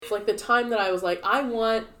like the time that I was like, I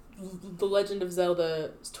want The Legend of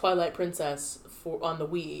Zelda Twilight Princess on the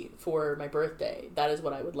Wii for my birthday. That is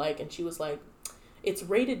what I would like. And she was like, it's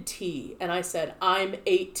rated T. And I said, I'm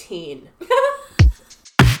 18.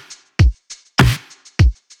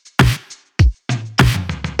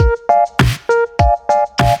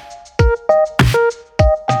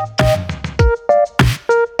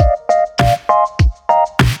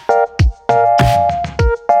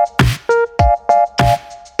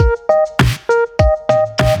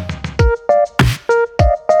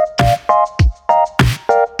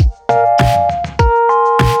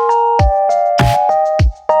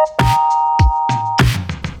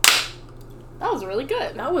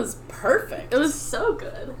 That was perfect. It was so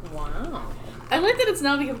good. Wow. I like that it's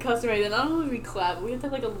now become customary that not only do we collab, we have to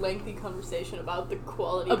have like a lengthy conversation about the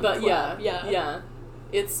quality of the collab. Yeah.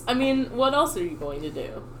 It's, I mean, what else are you going to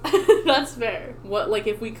do? That's fair. What, like,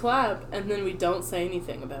 if we collab and then we don't say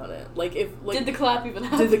anything about it? Like, if, like... Did the collab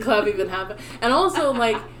even happen? And also,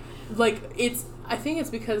 like, it's, I think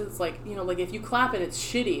it's because it's like, you know, like, if you clap and it's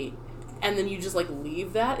shitty, and then you just, like,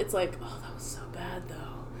 leave that, it's like, oh, that was so bad, though.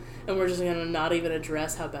 And we're just gonna not even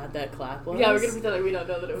address how bad that clap was. Yeah, we're gonna pretend like we don't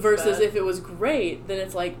know that it was versus bad. If it was great, then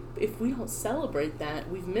it's like, if we don't celebrate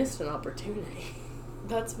that, we've missed an opportunity.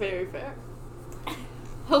 That's very fair.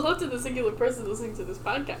 Hello to the singular person listening to this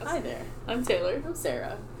podcast. Hi there. I'm Taylor. I'm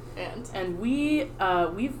Sarah. And we've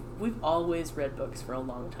always read books for a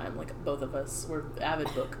long time. Like, both of us, we're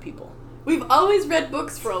avid book people. We've always read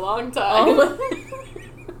books for a long time.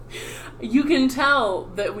 You can tell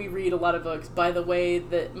that we read a lot of books by the way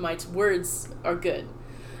that my words are good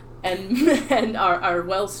and are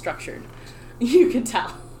well structured. You can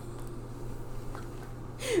tell.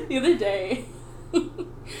 The other day, I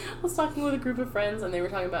was talking with a group of friends and they were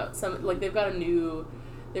talking about they've got a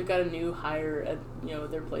new hire at, you know,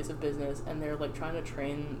 their place of business, and they're like trying to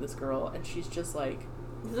train this girl, and she's just like,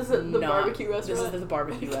 Is this the barbecue restaurant? This is the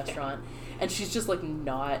barbecue restaurant. And she's just, like,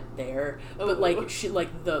 not there. Oh. But, like, she,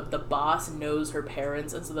 like, the boss knows her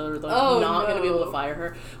parents, and so they're, like, not going to be able to fire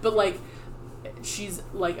her. But, like, she's,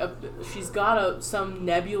 like, she's got some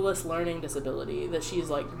nebulous learning disability that she's,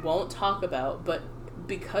 like, won't talk about, but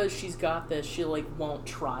because she's got this, she, like, won't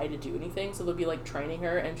try to do anything. So they'll be, like, training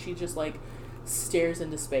her, and she just, like, stares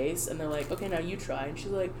into space, and they're like, okay, now you try. And she's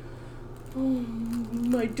like, oh,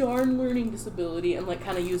 my darn learning disability, and, like,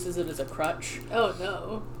 kind of uses it as a crutch. Oh,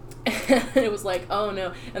 no. And it was like, oh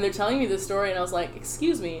no. And they're telling me this story, and I was like,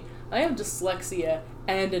 excuse me, I have dyslexia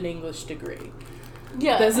and an English degree.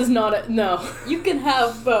 Yeah. This is not no. You can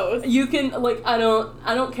have both. You can, like, I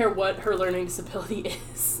don't care what her learning disability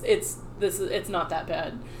is. It's not that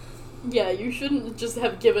bad. Yeah, you shouldn't just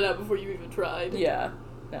have given up before you even tried. Yeah.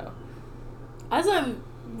 No. As I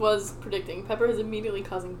was predicting, Pepper is immediately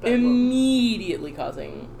causing bedlam. Immediately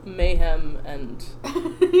causing mayhem and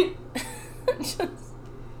just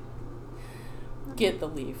get the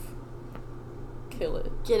leaf. Kill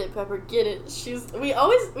it. Get it, Pepper, get it.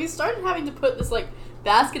 We started having to put this, like,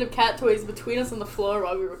 basket of cat toys between us on the floor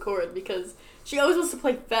while we record because she always wants to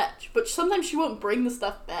play fetch, but sometimes she won't bring the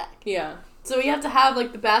stuff back. Yeah. So we have to have,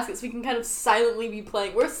 like, the basket so we can kind of silently be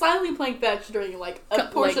playing. We're silently playing fetch during, like, a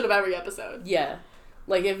portion of every episode. Yeah.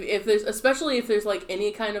 Like, if there's, especially if there's, like,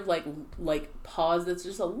 any kind of, like pause that's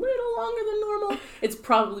just a little longer than normal, it's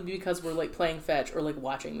probably because we're, like, playing fetch or, like,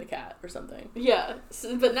 watching the cat or something. Yeah.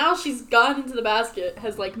 So, but now she's gone into the basket,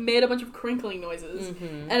 has, like, made a bunch of crinkling noises,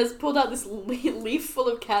 and has pulled out this leaf full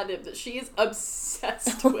of catnip that she is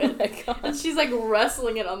obsessed with. My God. And she's, like,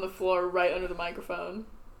 wrestling it on the floor right under the microphone.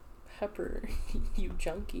 Pepper, you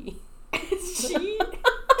junkie. She...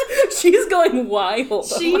 She's going wild.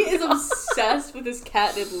 She is obsessed with this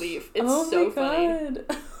catnip leaf. It's so funny.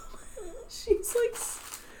 She's like...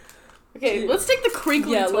 Okay, let's take the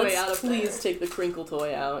crinkly toy out of please take the crinkle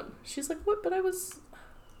toy out. She's like, what? But I was...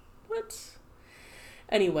 What?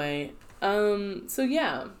 Anyway, so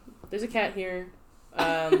yeah, there's a cat here.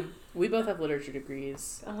 We both have literature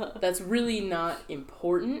degrees. That's really not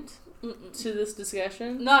important to this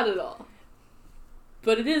discussion. Not at all.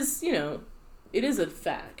 But it is, you know, it is a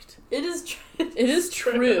fact. It is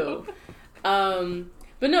true.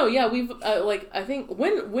 But no, yeah, we've I think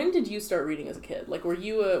when did you start reading as a kid? Like, were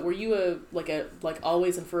you a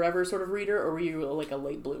always and forever sort of reader, or were you like a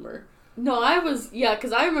late bloomer? No, I was,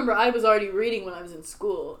 because I remember I was already reading when I was in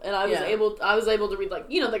school, and I was able to read, like,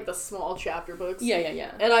 you know, like the small chapter books.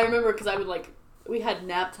 Yeah. And I remember because I would, like, we had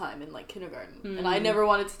nap time in, like, kindergarten, and I never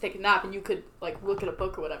wanted to take a nap, and you could, like, look at a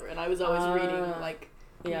book or whatever, and I was always reading, like,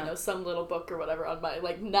 you know, some little book or whatever on my,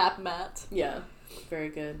 like, nap mat. Yeah, very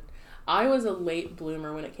good. I was a late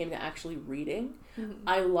bloomer when it came to actually reading.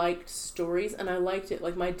 I liked stories, and I liked it.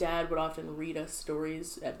 Like, my dad would often read us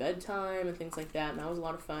stories at bedtime and things like that, and that was a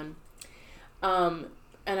lot of fun.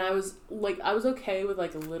 And I was okay with,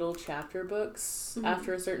 like, little chapter books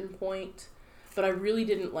after a certain point, but I really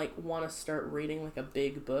didn't, like, want to start reading, like, a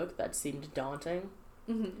big book. That seemed daunting.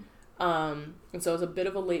 And so I was a bit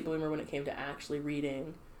of a late bloomer when it came to actually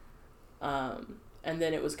reading. And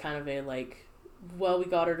then it was kind of a, like, well, we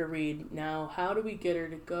got her to read, now how do we get her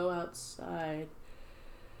to go outside?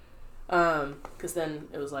 Because then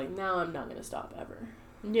it was like, now I'm not going to stop ever.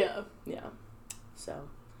 Yeah. Yeah. So.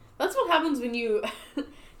 That's what happens when you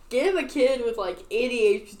give a kid with, like,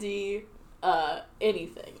 ADHD,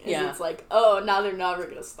 anything. It's like, oh, now they're never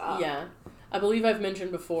going to stop. Yeah. I believe I've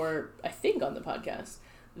mentioned before, I think on the podcast,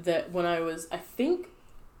 that when I was, I think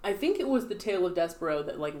it was The Tale of Despero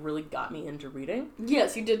that, like, really got me into reading.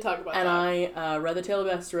 Yes, you did talk about that. And I read The Tale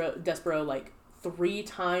of Despero, like, 3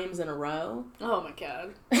 times in a row. Oh, my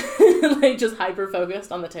God. Like, just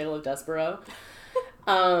hyper-focused on The Tale of Despero.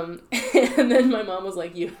 And then my mom was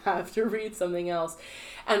like, you have to read something else.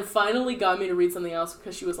 And finally got me to read something else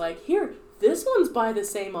because she was like, here, this one's by the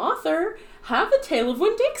same author. Have The Tale of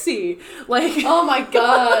Winn-Dixie. Like, oh, my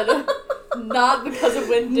God. Not because of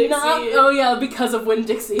Winn-Dixie. Because of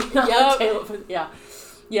Winn-Dixie.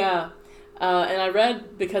 Yeah. And I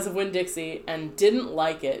read Because of Winn-Dixie and didn't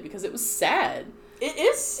like it because it was sad. It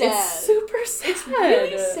is sad. It's super sad. It's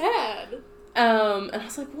really sad. And I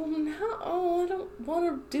was like, well, I don't want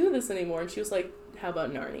to do this anymore. And she was like, how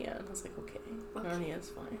about Narnia? And I was like, okay. Narnia's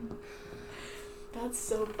fine. That's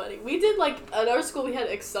so funny. We did, like, at our school we had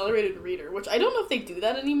Accelerated Reader, which I don't know if they do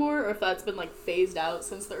that anymore or if that's been, like, phased out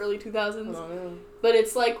since the early 2000s. I don't know. But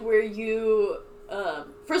it's, like, where you,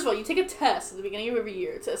 first of all, you take a test at the beginning of every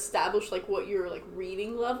year to establish, like, what your, like,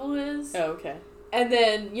 reading level is. Oh, okay. And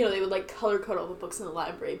then, you know, they would, like, color code all the books in the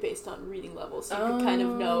library based on reading level, so you could kind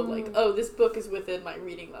of know, like, oh, this book is within my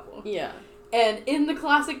reading level. Yeah. And in the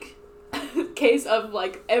classic case of,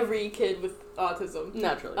 like, every kid with autism.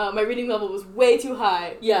 Naturally. My reading level was way too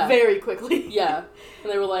high. Yeah. Very quickly. Yeah.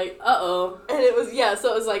 And they were like, uh-oh. And it was,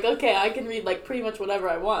 so it was like, okay, I can read, like, pretty much whatever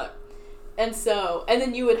I want. And so, and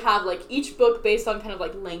then you would have, like, each book based on kind of,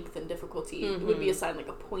 like, length and difficulty would be assigned, like,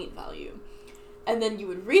 a point value. And then you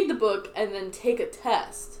would read the book and then take a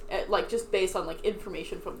test, like, just based on, like,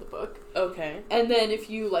 information from the book. Okay. And then if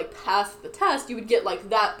you, like, passed the test, you would get, like,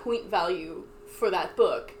 that point value for that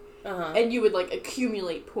book. Uh-huh. And you would, like,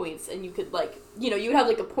 accumulate points, and you could, like, you know, you would have,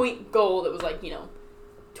 like, a point goal that was, like, you know,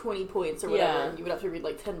 20 points or whatever, and you would have to read,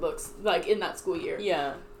 like, 10 books, like, in that school year.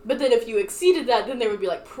 Yeah. But then if you exceeded that, then there would be,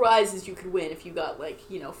 like, prizes you could win if you got, like,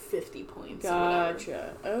 you know, 50 points or whatever.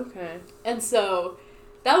 Gotcha. Okay. And so,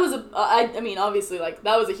 that was I mean, obviously, like,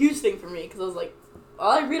 that was a huge thing for me, because I was like, well,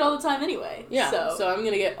 I read all the time anyway. Yeah, so I'm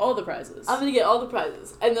gonna get all the prizes. I'm gonna get all the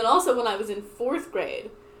prizes. And then also, when I was in 4th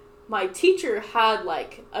grade, my teacher had,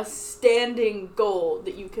 like, a standing goal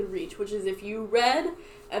that you could reach, which is if you read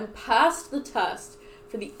and passed the test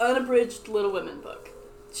for the unabridged Little Women book,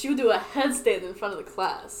 she would do a headstand in front of the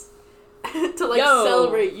class to, like,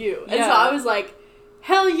 celebrate you. And so I was like,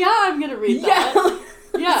 hell yeah, I'm gonna read that. Yeah.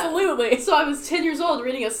 Absolutely. So I was 10 years old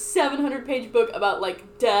reading a 700-page book about,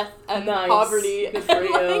 like, death and poverty. Good for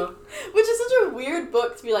you. Like, which is such a weird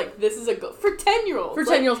book to be like, this is a for 10-year-olds. For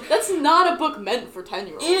 10-year-olds. That's not a book meant for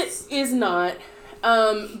 10-year-olds. It is not.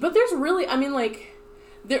 But there's really, I mean, like,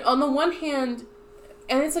 there, on the one hand,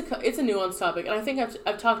 and it's a nuanced topic, and I think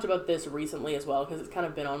I've talked about this recently as well, because it's kind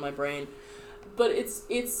of been on my brain. But it's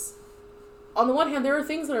on the one hand, there are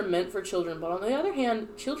things that are meant for children, but on the other hand,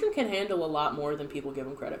 children can handle a lot more than people give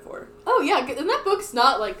them credit for. Oh, yeah, and that book's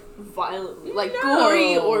not, like, violently, like,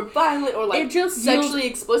 gory or violent or, like, it just sexually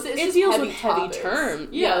explicit. It just deals heavy with heavy terms.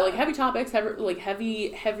 Yeah, like, heavy topics,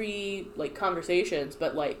 heavy, like, conversations,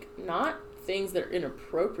 but, like, not things that are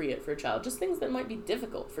inappropriate for a child, just things that might be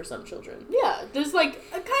difficult for some children. Yeah, there's, like,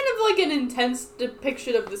 a kind of, like, an intense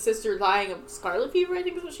depiction of the sister dying of scarlet fever, I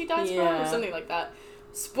think is what she dies from, or something like that.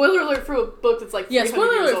 Spoiler alert for a book that's, like, 300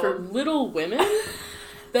 spoiler years alert old. for Little Women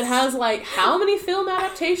that has, like, how many film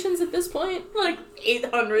adaptations at this point? Like,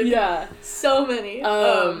 800. Yeah. So many.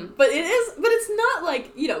 But it's not,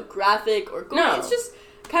 like, you know, graphic or gory. No. It's just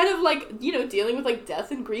kind of, like, you know, dealing with, like,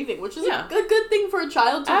 death and grieving, which is a good thing for a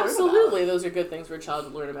child to learn about. Absolutely, those are good things for a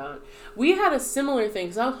child to learn about. We had a similar thing,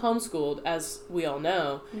 because I was homeschooled, as we all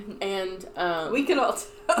know, and, we can all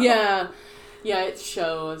tell. Yeah, it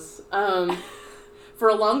shows. For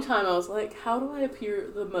a long time, I was like, how do I appear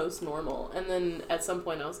the most normal? And then at some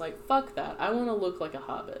point, I was like, fuck that. I want to look like a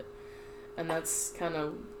hobbit. And that's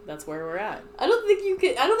where we're at. I don't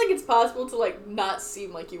think it's possible to, like, not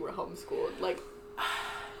seem like you were homeschooled. Like,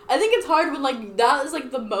 I think it's hard when, like, that is,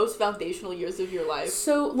 like, the most foundational years of your life.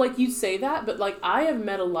 So, like, you say that, but, like, I have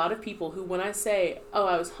met a lot of people who, when I say, oh,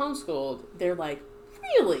 I was homeschooled, they're like,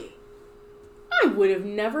 really? I would have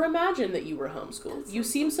never imagined that you were homeschooled. You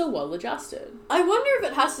seem so well-adjusted. I wonder if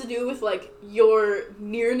it has to do with, like, your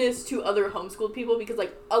nearness to other homeschooled people, because,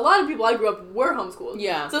 like, a lot of people I grew up were homeschooled.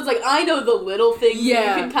 Yeah. So it's like, I know the little things that you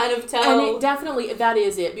can kind of tell. And it definitely, that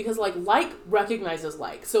is it, because, like recognizes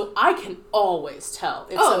like. So I can always tell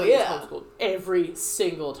if somebody is homeschooled every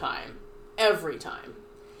single time. Every time.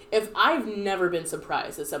 If I've never been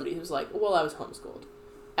surprised at somebody who's like, well, I was homeschooled.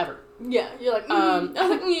 Ever. Yeah, you're like, I was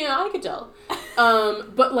like, yeah, I could tell.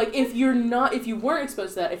 But, like, if you weren't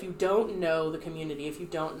exposed to that, if you don't know the community, if you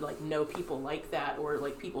don't, like, know people like that, or,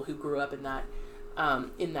 like, people who grew up in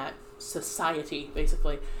that society,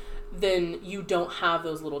 basically, then you don't have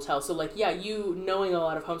those little tells. So, like, yeah, you knowing a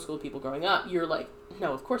lot of homeschooled people growing up, you're like,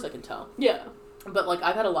 no, of course I can tell. Yeah. But, like,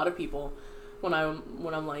 I've had a lot of people when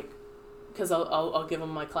I'm like, because I'll give them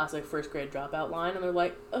my classic first grade dropout line, and they're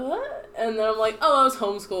like, and then I'm like, oh, I was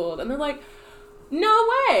homeschooled, and they're like, no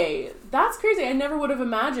way, that's crazy, I never would have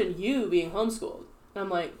imagined you being homeschooled. And I'm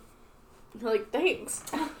like, you're like, thanks.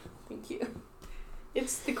 Thank you.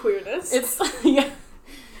 It's the queerness. It's, yeah.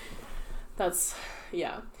 That's,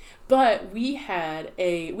 yeah. But we had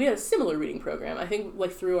a similar reading program. I think,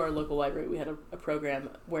 like, through our local library, we had a program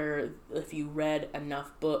where if you read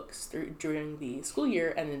enough books during the school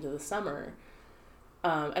year and into the summer,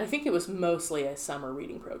 and I think it was mostly a summer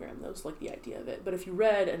reading program. That was, like, the idea of it. But if you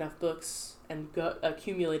read enough books and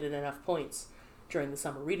accumulated enough points during the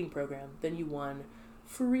summer reading program, then you won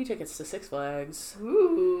free tickets to Six Flags.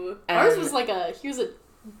 Ooh. Ours was like here's a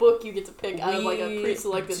book you get to pick out of, like, a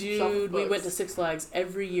pre-selected shelf of books. We went to Six Flags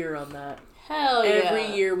every year on that. Hell yeah.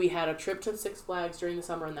 Every year we had a trip to Six Flags during the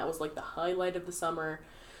summer, and that was, like, the highlight of the summer,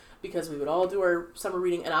 because we would all do our summer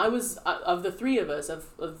reading, and I was, of the three of us,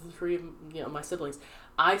 of the three of, my siblings,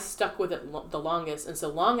 I stuck with it the longest, and so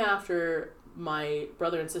long after my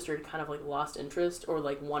brother and sister had kind of, like, lost interest, or,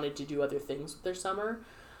 like, wanted to do other things with their summer,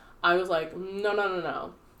 I was like,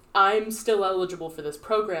 no. I'm still eligible for this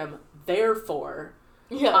program, therefore...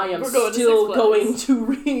 Yeah, I am still going to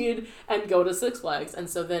read and go to Six Flags. And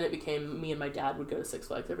so then it became me and my dad would go to Six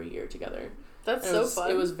Flags every year together. That's so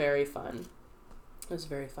fun. It was very fun. It was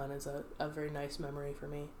very fun. It's a very nice memory for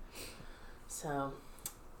me. So,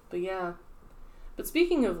 but yeah. But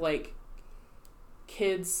speaking of, like,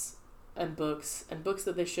 kids and books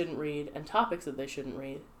that they shouldn't read and topics that they shouldn't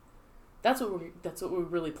read, that's what we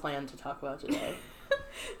really planned to talk about today.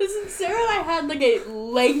 Listen, Sarah and I had, like, a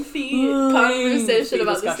lengthy conversation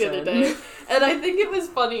about this the other day, and I think it was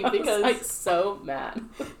funny because... I was, like, so mad.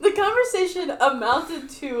 The conversation amounted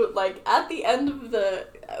to, like, at the end of the...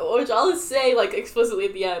 Which I'll just say, like, explicitly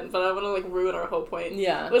at the end, but I want to, like, ruin our whole point.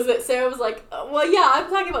 Yeah. Was that Sarah was like, well, yeah, I'm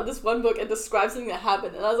talking about this one book and describe something that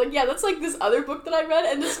happened. And I was like, yeah, that's, like, this other book that I read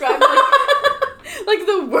and described, like... like,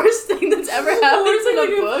 the worst thing that's ever happened in a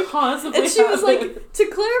book. And she was like, to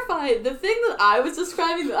clarify, the thing that I was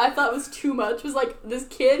describing that I thought was too much was, like, this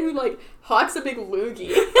kid who, like, hawks a big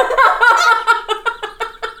loogie.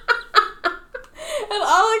 And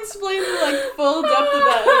I'll explain the, like, full depth of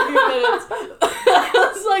that in a few minutes.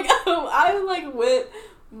 I was like, I, like, went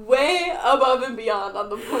way above and beyond on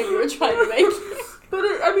the point you were trying to make. But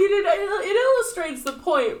it illustrates the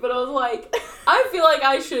point, but I was like, I feel like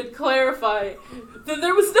I should clarify that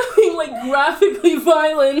there was nothing, like, graphically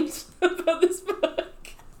violent about this book.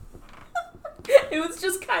 It was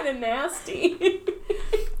just kind of nasty.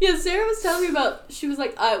 Yeah, Sarah was telling me about, she was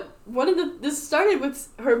like, this started with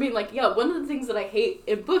her being like, yeah, one of the things that I hate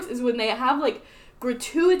in books is when they have, like,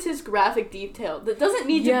 gratuitous graphic detail that doesn't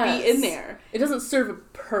need to be in there. It doesn't serve a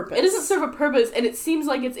purpose. It doesn't serve a purpose, and it seems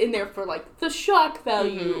like it's in there for, like, the shock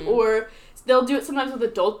value, or they'll do it sometimes with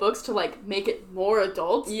adult books to, like, make it more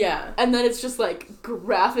adult. Yeah. And then it's just, like,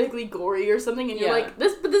 graphically gory or something, and you're like,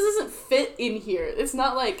 this doesn't fit in here. It's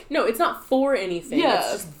not, like... No, it's not for anything. Yeah.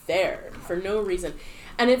 It's just there for no reason.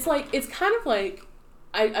 And it's, like, it's kind of like...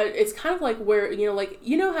 it's kind of like where, you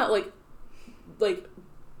know how, like...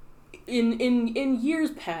 In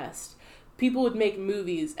years past, people would make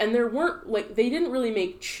movies, and there weren't, like, they didn't really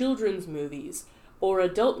make children's movies or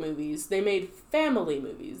adult movies. They made family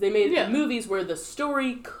movies. They made movies where the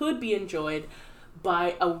story could be enjoyed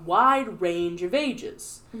by a wide range of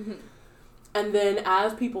ages. Mm-hmm. And then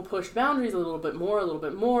as people pushed boundaries a little bit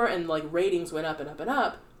more, and, like, ratings went up and up and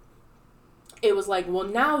up, it was like, well,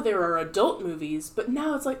 now there are adult movies, but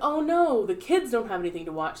now it's like, oh no, the kids don't have anything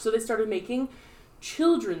to watch, so they started making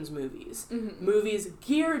children's movies, movies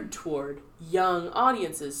geared toward young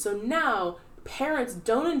audiences. So now parents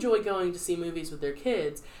don't enjoy going to see movies with their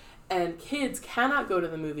kids, and kids cannot go to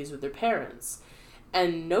the movies with their parents.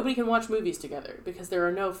 And nobody can watch movies together because there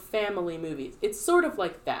are no family movies. It's sort of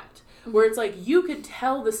like that. Where it's like you could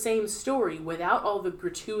tell the same story without all the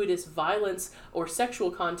gratuitous violence or sexual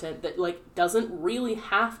content that like doesn't really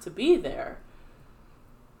have to be there.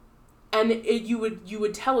 And you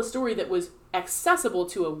would tell a story that was accessible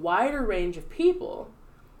to a wider range of people,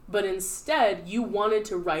 but instead you wanted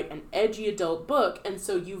to write an edgy adult book, and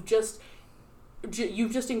so you've just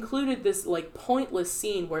included this like pointless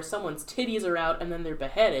scene where someone's titties are out and then they're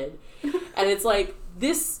beheaded, and it's like,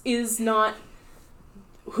 this is not.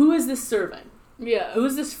 Who is this serving? Yeah. Who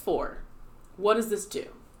is this for? What does this do?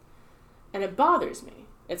 And it bothers me.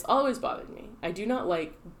 It's always bothered me. I do not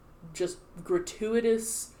like just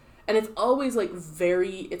gratuitous, and it's always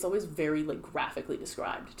very like graphically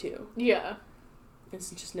described too. Yeah.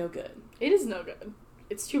 It's just no good. It is no good.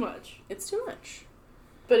 It's too much. It's too much.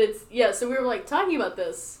 But so we were like talking about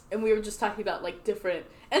this, and we were just talking about like different,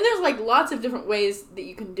 and there's like lots of different ways that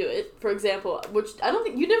you can do it. For example, which I don't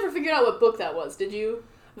think, you never figured out what book that was, did you?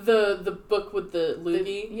 The book with the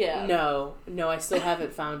loogie? Yeah. No, I still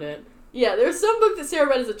haven't found it. Yeah, there was some book that Sarah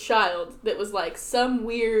read as a child that was like some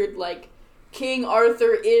weird like King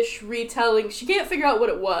Arthur-ish retelling. She can't figure out what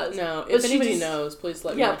it was. No, if anybody knows, please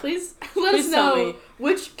let me know. Yeah, please let us know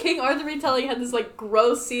which King Arthur retelling had this like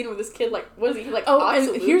gross scene where this kid like, what is he like? Oh,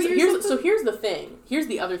 and here's the thing. Here's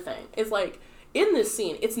the other thing. It's like, in this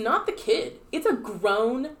scene, it's not the kid. It's a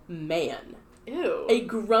grown man. Ew. A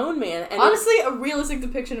grown man. And honestly, a realistic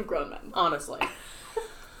depiction of grown men. Honestly.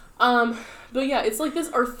 But yeah, it's like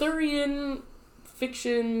this Arthurian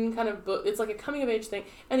fiction kind of book. It's like a coming of age thing.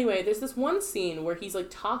 Anyway, there's this one scene where he's like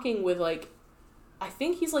talking with like, I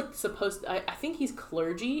think he's like I think he's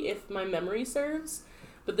clergy, if my memory serves.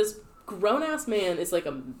 But this grown ass man is like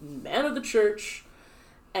a man of the church,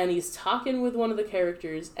 and he's talking with one of the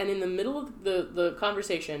characters, and in the middle of the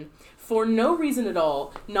conversation, for no reason at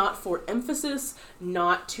all, not for emphasis,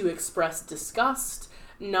 not to express disgust,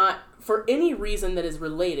 not for any reason that is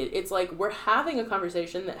related, it's like we're having a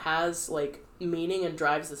conversation that has like meaning and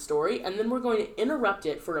drives the story, and then we're going to interrupt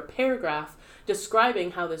it for a paragraph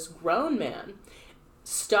describing how this grown man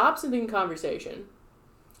stops in the conversation,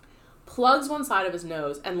 plugs one side of his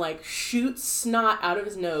nose, and like shoots snot out of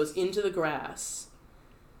his nose into the grass.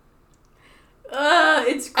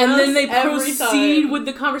 It's gross. And then they proceed time with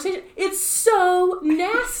the conversation. It's so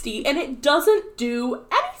nasty, and it doesn't do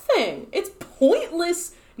anything. It's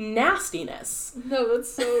pointless nastiness. No,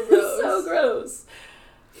 that's so gross. It's so gross.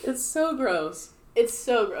 It's so gross. It's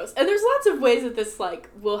so gross. And there's lots of ways that this, like,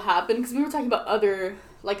 will happen, because we were talking about other,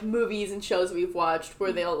 like, movies and shows we've watched where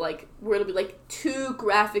it'll be, like, too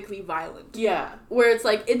graphically violent. Yeah. Where it's,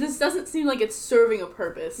 like, this doesn't seem like it's serving a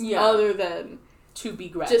purpose other than to be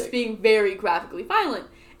graphic. Just being very graphically violent.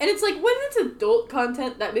 And it's, like, when it's adult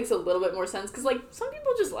content, that makes a little bit more sense, because, like, some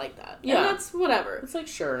people just like that. Yeah. And that's whatever. It's, like,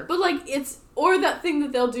 sure. But, like, or that thing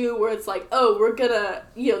that they'll do where it's, like, oh, we're gonna,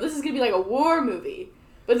 this is gonna be, like, a war movie.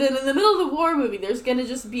 But then in the middle of the war movie, there's gonna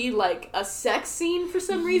just be, like, a sex scene for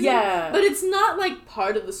some reason. Yeah. But it's not, like,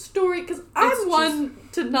 part of the story, because I'm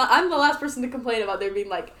the last person to complain about there being,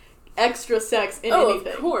 like, extra sex in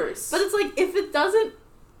anything. Of course. But it's, like, if it doesn't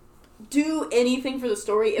do anything for the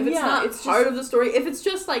story, if it's part of the story, if it's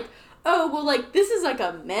just, like, oh, well, like, this is, like,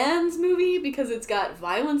 a man's movie because it's got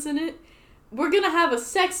violence in it, we're gonna have a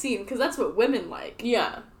sex scene, because that's what women like.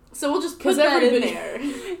 Yeah. So we'll just put that in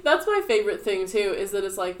there. That's my favorite thing, too, is that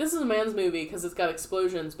it's like, this is a man's movie because it's got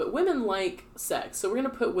explosions, but women like sex, so we're gonna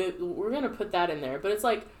put that in there. But it's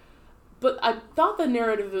like, but I thought the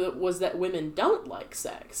narrative was that women don't like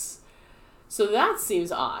sex. So that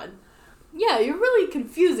seems odd. Yeah, you're really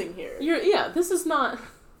confusing here. This is not...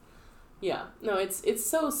 Yeah, no, it's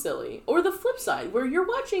so silly. Or the flip side, where you're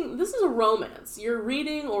watching... This is a romance. You're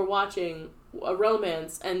reading or watching a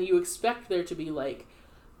romance, and you expect there to be, like,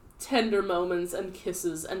 tender moments and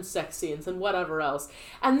kisses and sex scenes and whatever else.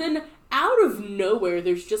 And then out of nowhere,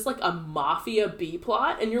 there's just, like, a mafia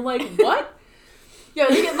B-plot, and you're like, what? Yeah,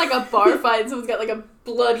 they get, like, a bar fight, and someone's got, like, a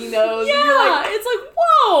bloody nose. Yeah, and you're like, it's like,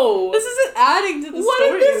 whoa! This isn't adding to the story.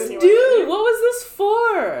 What did this do? What was this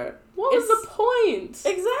for? What was the point?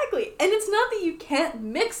 Exactly. And it's not that you can't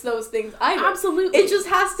mix those things either. Absolutely. It just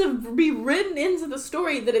has to be written into the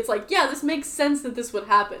story that it's like, yeah, this makes sense that this would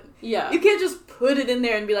happen. Yeah. You can't just put it in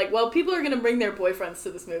there and be like, well, people are going to bring their boyfriends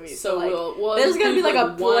to this movie. So like, there's going to be like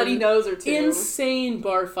a bloody nose or two. Insane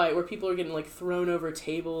bar fight where people are getting like thrown over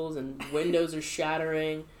tables and windows are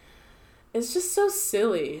shattering. It's just so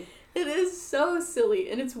silly. It is so silly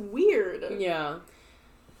and it's weird. Yeah.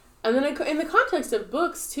 And then in the context of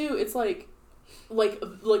books, too, it's like, like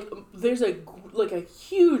there's a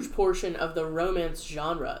huge portion of the romance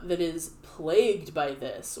genre that is plagued by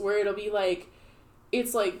this, where it'll be like,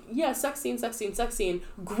 it's like, yeah, sex scene,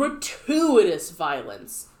 gratuitous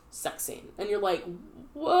violence, sex scene. And you're like,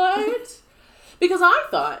 what? Because I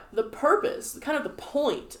thought the purpose, kind of the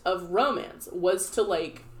point of romance was to,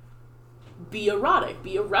 like, be erotic,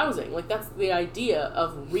 be arousing. Like, that's the idea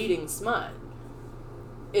of reading smut,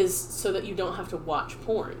 is so that you don't have to watch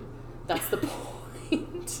porn. That's the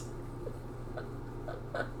point.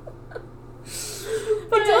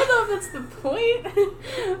 I don't know if that's the point,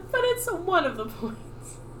 but it's one of the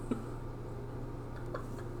points.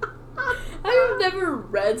 I've never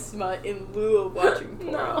read smut in lieu of watching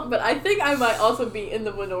porn, No. but I think I might also be in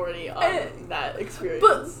the minority on that experience.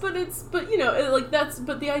 But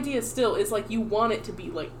the idea still is, like, you want it to be,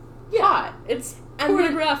 like, hot. It's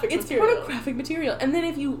pornographic material. It's pornographic material. And then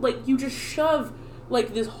if you, like, you just shove,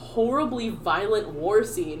 like, this horribly violent war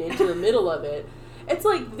scene into the middle of it, it's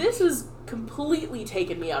like, this is completely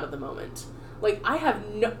taken me out of the moment. Like, I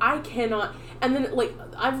cannot, and then, like,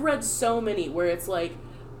 I've read so many where it's like,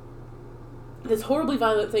 this horribly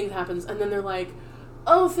violent thing happens, and then they're like,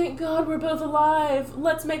 oh, thank God we're both alive,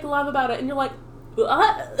 let's make love about it, and you're like,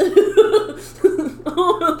 what?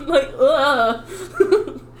 Like, ugh.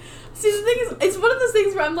 See, the thing is, it's one of those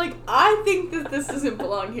things where I'm like, I think that this doesn't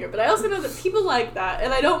belong here, but I also know that people like that,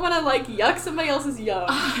 and I don't want to, like, yuck somebody else's yum.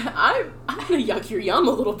 I'm gonna yuck your yum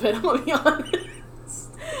a little bit, I'm gonna be honest.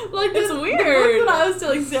 Like, it's weird. The book that I was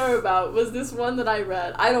telling Sarah about was this one that I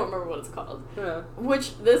read. I don't remember what it's called. Yeah.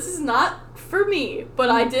 Which, this is not for me, but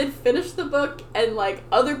I did finish the book, and, like,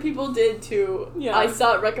 other people did too. Yeah. I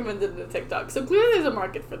saw it recommended in the TikTok. So clearly there's a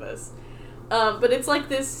market for this. But it's like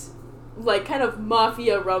this, like, kind of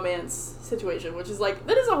mafia romance situation, which is, like,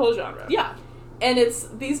 that is a whole genre. Yeah. And it's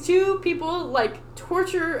these two people, like,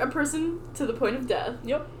 torture a person to the point of death.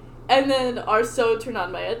 Yep. And then are so turned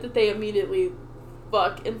on by it that they immediately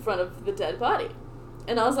fuck in front of the dead body.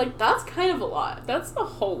 And I was like, that's kind of a lot. That's a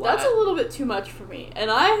whole lot. That's a little bit too much for me. And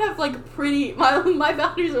I have, like, my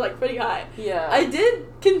boundaries are, like, pretty high. Yeah. I did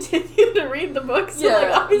continue to read the book, so, like,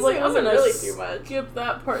 obviously it wasn't really too much. Skip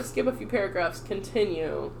that part, skip a few paragraphs,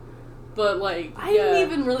 continue. But, like, I didn't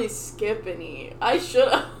even really skip any. I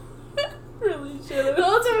should've. Really should've. The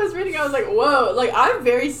whole time I was reading, I was like, whoa. Like, I'm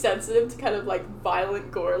very sensitive to kind of, like,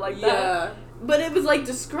 violent gore like that. Yeah. But it was, like,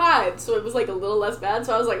 described, so it was, like, a little less bad.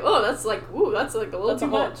 So I was like, oh, that's, like, ooh, that's, like, a little too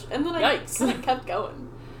much. And then I kind of kept going.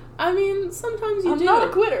 I mean, sometimes you do. I'm not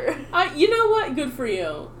a quitter. You know what? Good for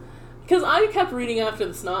you. Because I kept reading after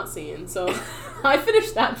the snot scene, so I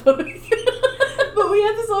finished that book. But we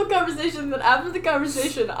had this whole conversation, that after the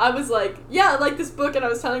conversation, I was like, yeah, I like this book, and I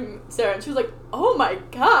was telling Sarah, and she was like, oh my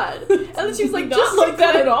god. And then she was like, not like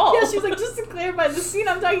that at all. Yeah, she was like, just to clarify, the scene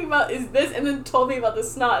I'm talking about is this, and then told me about the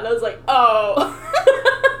snot, and I was like, oh.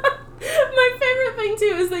 My favorite thing,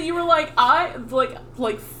 too, is that you were like, I,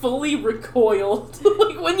 like fully recoiled,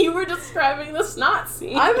 like, when you were describing the snot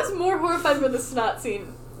scene. I was more horrified by the snot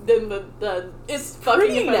scene than the it's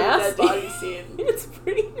fucking nasty. dead body scene. It's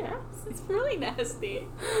pretty nasty. It's really nasty.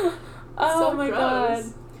 Oh so my gross.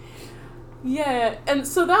 god. Yeah, and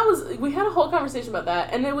so we had a whole conversation about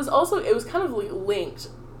that, and it was kind of linked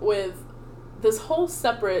with this whole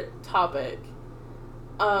separate topic,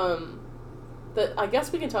 that I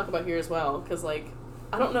guess we can talk about here as well, because, like,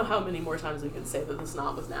 I don't know how many more times we can say that the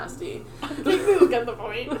snot was nasty. I think we will get the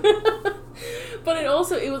point. But it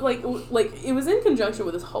was it was in conjunction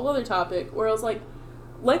with this whole other topic where I was like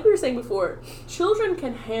we were saying before, children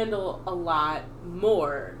can handle a lot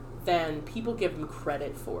more than people give them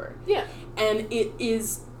credit for. Yeah. And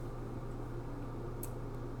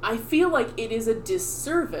I feel like it is a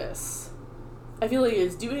disservice. I feel like it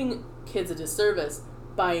is doing kids a disservice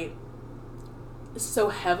by so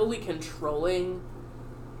heavily controlling,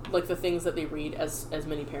 like, the things that they read, as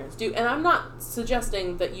many parents do. And I'm not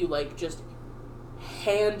suggesting that you, like, just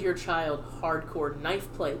hand your child hardcore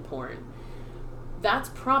knife play porn. That's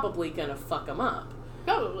probably gonna fuck them up.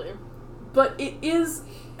 Probably. But it is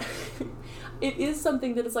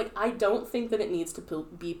something that is, like, I don't think that it needs to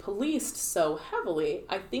be policed so heavily.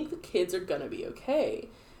 I think the kids are gonna be okay.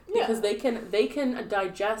 Because they can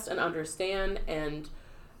digest and understand and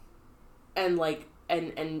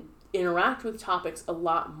interact with topics a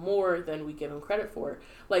lot more than we give them credit for.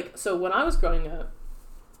 Like, so when I was growing up,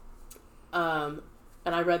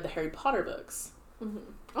 and I read the Harry Potter books. Mm-hmm.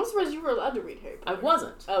 I'm surprised you were allowed to read Harry Potter. I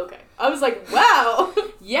wasn't. Oh, okay. I was like, wow!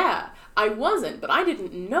 Yeah, I wasn't, but I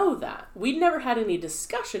didn't know that. We'd never had any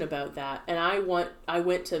discussion about that, and I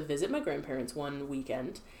went to visit my grandparents one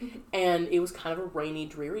weekend, and it was kind of a rainy,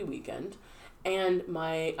 dreary weekend, And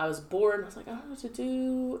I was bored, and I was like, I don't know what to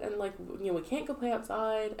do, and like, we can't go play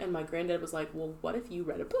outside. And my granddad was like, well, what if you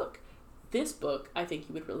read a book? This book I think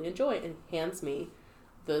you would really enjoy, and hands me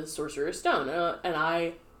the Sorcerer's Stone. And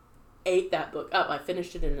I ate that book up. I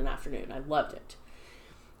finished it in an afternoon. I loved it.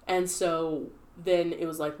 And so then it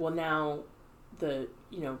was like, well, now the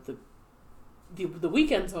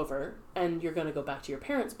weekend's over, and you're going to go back to your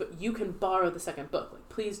parents, but you can borrow the second book. Like,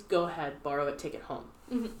 please go ahead, borrow it, take it home.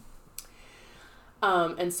 Mm-hmm.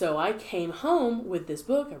 And so I came home with this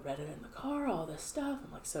book. I read it in the car, all this stuff.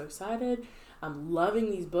 I'm like so excited. I'm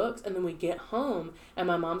loving these books. And then we get home, and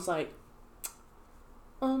my mom's like,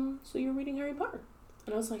 so you're reading Harry Potter?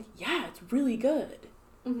 And I was like, yeah, it's really good.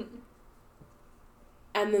 Mm-hmm.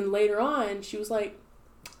 And then later on, she was like,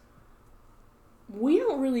 we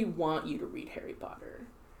don't really want you to read Harry Potter.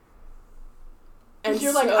 And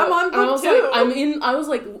you're like, I'm on book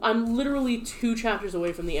 2. I'm literally 2 chapters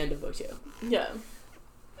away from the end of book 2. Yeah.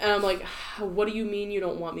 And I'm like, what do you mean you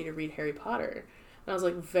don't want me to read Harry Potter? And I was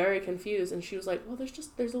like, very confused. And she was like, well,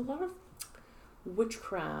 there's a lot of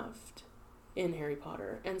witchcraft in Harry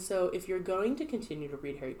Potter. And so if you're going to continue to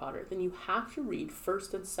read Harry Potter, then you have to read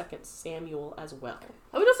 1st and 2nd Samuel as well.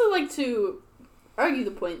 I would also like to argue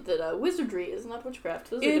the point that wizardry is not witchcraft.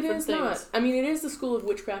 Those are different things. Not. I mean, it is the school of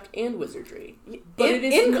witchcraft and wizardry. But it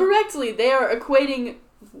is incorrectly, they are equating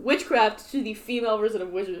witchcraft to the female version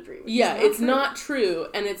of wizardry. Yeah, it's not true,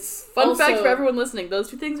 and it's fun fact for everyone listening: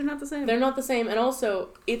 those two things are not the same. They're not the same, and also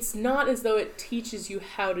it's not as though it teaches you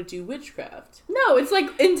how to do witchcraft. No, it's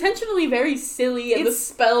like intentionally very silly, and the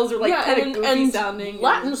spells are like kind of goofy sounding,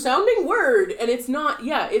 Latin sounding word, and it's not.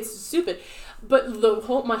 Yeah, it's stupid. But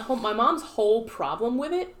my mom's whole problem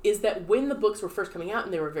with it is that when the books were first coming out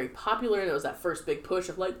and they were very popular, and it was that first big push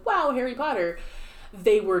of like, wow, Harry Potter,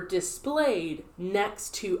 they were displayed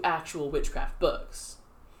next to actual witchcraft books.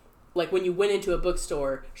 Like when you went into a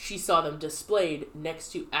bookstore, she saw them displayed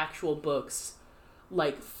next to actual books,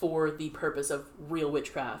 like for the purpose of real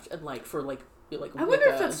witchcraft and like for like I wonder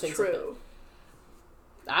if that's true.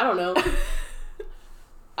 Like I don't know.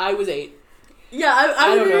 I was 8. Yeah,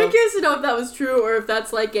 I was very curious to know if that was true or if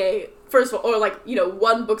that's like first of all, or like,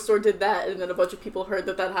 one bookstore did that and then a bunch of people heard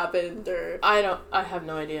that happened, or... I have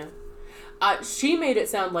no idea. She made it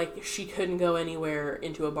sound like she couldn't go anywhere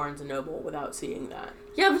into a Barnes & Noble without seeing that.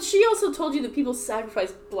 Yeah, but she also told you that people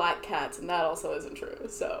sacrifice black cats, and that also isn't true,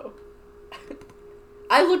 so...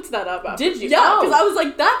 I looked that up after. Did you? Yeah, because I was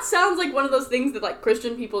like, that sounds like one of those things that, like,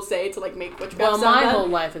 Christian people say to, like, make witchcraft sound my bad. whole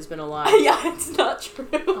life has been a lie. Yeah, it's not true.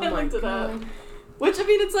 Oh my God. Which, I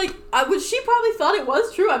mean, it's like, she probably thought it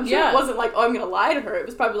was true. I'm sure it wasn't like, oh, I'm going to lie to her. It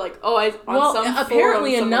was probably like,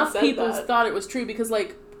 apparently enough people thought it was true because,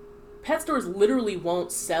 like, pet stores literally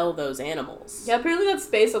won't sell those animals. Yeah, apparently that's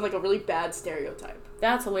based on, like, a really bad stereotype.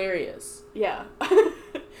 That's hilarious. Yeah.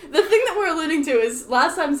 The thing that we're alluding to is,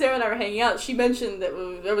 last time Sarah and I were hanging out, she mentioned that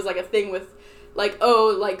there was, like, a thing with, like,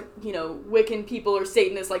 Wiccan people or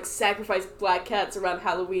Satanists, like, sacrifice black cats around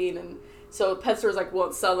Halloween, and so pet stores, like,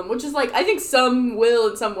 won't sell them, which is, like, I think some will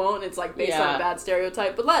and some won't. It's, like, based on a bad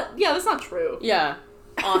stereotype, but that's not true. Yeah.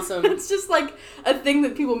 Awesome. It's just, like, a thing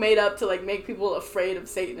that people made up to, like, make people afraid of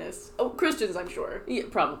Satanists. Oh, Christians, I'm sure. Yeah,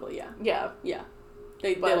 probably, yeah. Yeah. Yeah.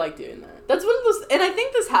 They like doing that. That's one of those, and I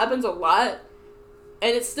think this happens a lot,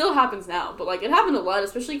 and it still happens now, but, like, it happened a lot,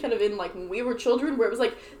 especially kind of in, like, when we were children, where it was,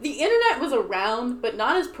 like, the internet was around, but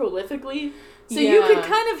not as prolifically, so you could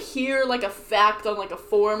kind of hear, like, a fact on, like, a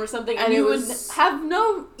forum or something, and you would have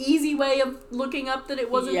no easy way of looking up that it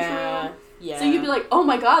wasn't true. Yeah. So you'd be like, oh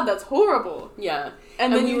my God, that's horrible. Yeah.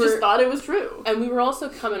 And then you just thought it was true. And we were also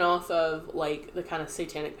coming off of, like, the kind of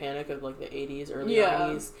satanic panic of, like, the 80s, early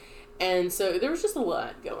 90s. And so there was just a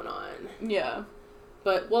lot going on. Yeah.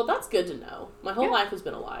 But, well, that's good to know. My whole life has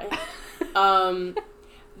been a lie.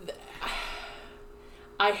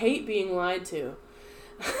 I hate being lied to.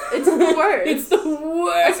 It's the worst. It's the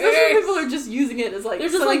worst. Especially when people are just using it as, like, they're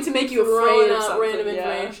just something like to make you afraid of something. Random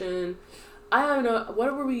information. I don't know.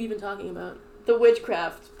 What were we even talking about? The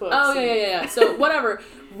witchcraft books. Oh, yeah. So, whatever.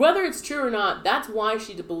 Whether it's true or not, that's why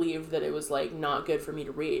she believed that it was, like, not good for me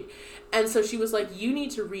to read. And so she was like, you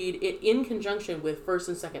need to read it in conjunction with 1st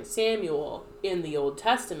and 2nd Samuel in the Old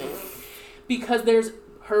Testament. Because there's,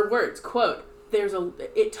 her words, quote,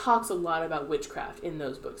 it talks a lot about witchcraft in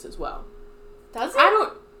those books as well. Does it?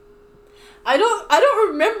 I don't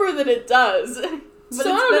remember that it does. But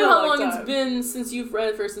so I don't know how long it's been since you've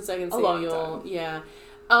read 1st and 2nd Samuel. A long time. Yeah.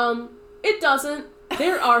 It doesn't.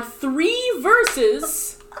 There are 3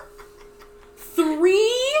 verses.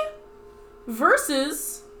 3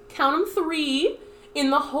 verses. Count them 3 in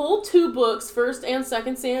the whole 2 books, 1st and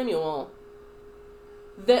 2nd Samuel.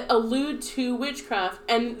 that allude to witchcraft,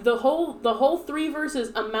 and the whole 3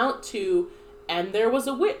 verses amount to, and there was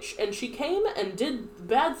a witch, and she came and did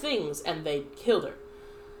bad things, and they killed her.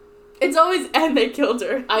 It's always, and they killed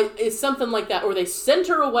her. It's something like that, or they sent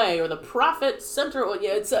her away, or the prophet sent her away.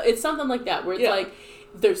 Yeah, it's something like that, where it's like,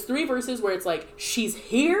 there's 3 verses where it's like, she's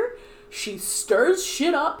here, she stirs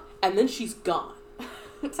shit up, and then she's gone.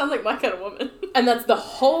 It sounds like my kind of woman. And that's the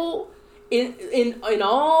whole, in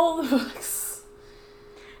all the books.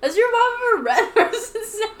 Has your mom ever read 1st and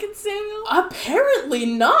 2nd Samuel? Apparently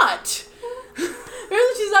not.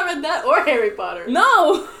 Apparently she's not read that or Harry Potter.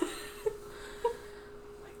 No.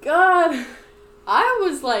 My God. I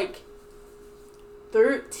was like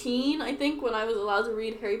 13, I think, when I was allowed to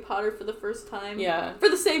read Harry Potter for the first time. Yeah. For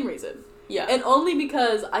the same reason. Yeah. And only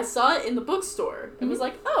because I saw it in the bookstore and was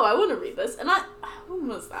like, oh, I want to read this. And when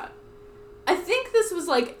was that? I think this was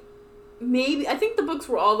like, I think the books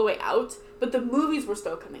were all the way out, but the movies were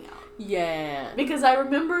still coming out. Yeah. Because I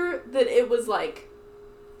remember that it was like,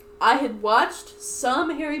 I had watched some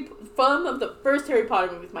of the first Harry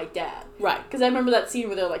Potter movie with my dad. Right. Because I remember that scene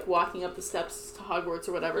where they're like walking up the steps to Hogwarts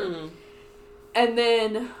or whatever. Mm-hmm. And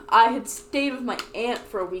then I had stayed with my aunt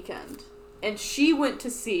for a weekend, and she went to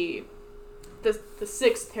see the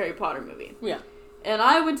 6th Harry Potter movie. Yeah. And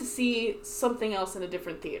I went to see something else in a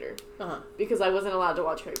different theater. Uh-huh. Because I wasn't allowed to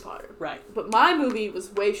watch Harry Potter. Right. But my movie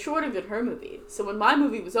was way shorter than her movie. So when my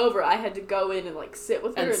movie was over, I had to go in and like sit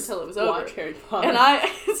with her until it was over. Watch Harry Potter.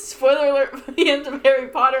 And spoiler alert for the end of Harry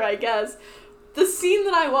Potter, I guess, the scene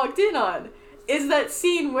that I walked in on is that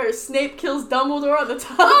scene where Snape kills Dumbledore on the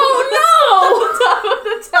top. Oh no! On the top of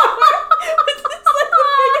the tower. It's like the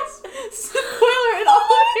biggest spoiler in all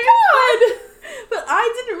of Harry Potter. But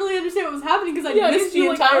I didn't really understand what was happening because I missed the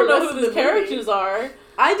entire I don't know rest who of the characters are.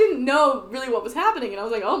 I didn't know really what was happening, and I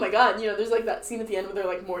was like, oh my God, there's like that scene at the end where they're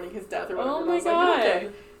like mourning his death or whatever. Oh my and God. Like, okay.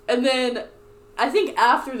 And then I think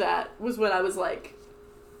after that was when I was like,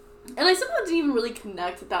 and I somehow didn't even really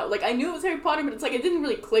connect with that. Like, I knew it was Harry Potter, but it's like, it didn't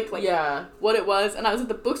really click, like, what it was. And I was at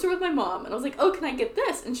the bookstore with my mom, and I was like, oh, can I get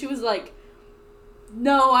this? And she was like,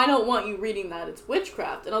 no, I don't want you reading that. It's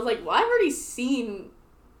witchcraft. And I was like, well, I've already seen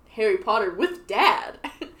Harry Potter with Dad.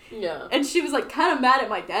 Yeah. And she was like kind of mad at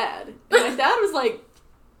my dad. And my dad was like,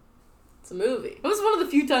 it's a movie. It was one of the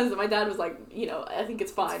few times that my dad was like, I think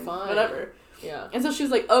it's fine. Whatever. Yeah. And so she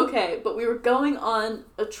was like, okay, but we were going on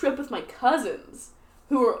a trip with my cousins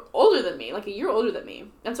who were older than me, like a year older than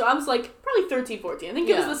me. And so I was like probably 13, 14. I think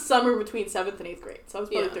it was the summer between 7th and 8th grade. So I was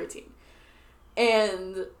probably 13.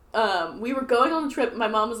 And we were going on the trip, and my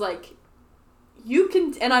mom was like,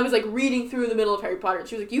 and I was like reading through in the middle of Harry Potter, and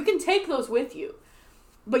she was like, you can take those with you,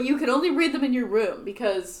 but you can only read them in your room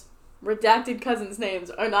because redacted cousins' names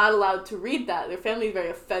are not allowed to read that. Their family is very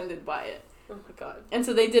offended by it. Oh my God. And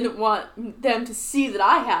so they didn't want them to see that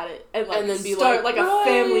I had it and then be start like a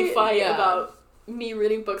family fight about me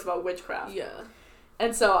reading books about witchcraft. Yeah.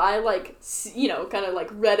 And so I kind of like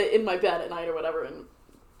read it in my bed at night or whatever, and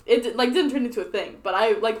it didn't turn into a thing, but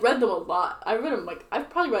I like read them a lot. I read them I've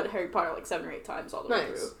probably read Harry Potter 7 or 8 times all the way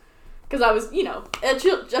through. Because I was,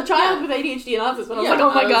 a child with ADHD and autism, and I was like,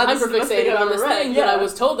 oh my God, this is the best thing I've ever read. that I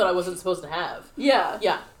was told that I wasn't supposed to have. Yeah.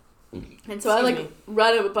 Yeah. And so I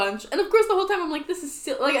read it a bunch, and of course the whole time I'm like, this is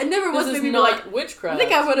silly. Like I never was maybe not witchcraft. I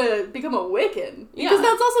think I would have become a Wiccan because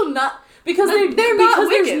that's also not because they're not Wiccan.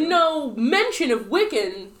 There's no mention of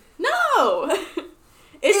Wiccan. No.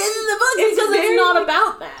 It's in the book because it's not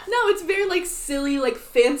about that. No, it's very silly,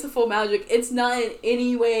 fanciful magic. It's not in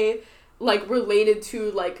any way related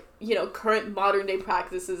to current modern day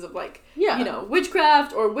practices of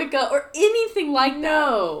witchcraft or Wicca or anything like that.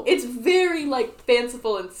 No. It's very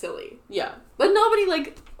fanciful and silly. Yeah. But nobody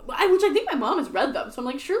which I think my mom has read them, so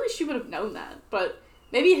I'm surely she would have known that. But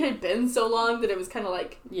maybe it had been so long that it was kind of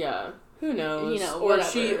yeah. Who knows?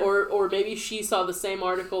 Whatever. Or maybe she saw the same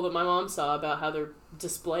article that my mom saw about how they're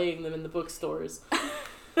displaying them in the bookstores.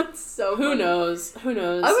 That's so Who funny. knows?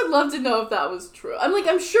 I would love to know if that was true.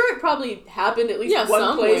 I'm sure it probably happened at least one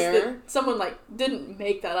somewhere. place that someone didn't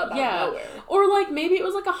make that up out of nowhere. Or maybe it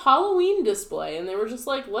was a Halloween display and they were just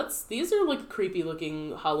these are creepy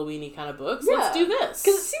looking Halloween-y kind of books. Yeah. Let's do this.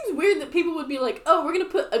 Because it seems weird that people would be like, oh, we're gonna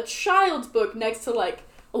put a child's book next to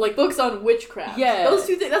books on witchcraft. Yeah. Those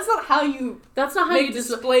two things, that's not how you make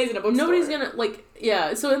displays in a bookstore. Nobody's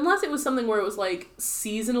gonna, so unless it was something where it was,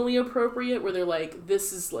 seasonally appropriate, where they're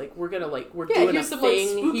this is, we're gonna, we're doing a some, thing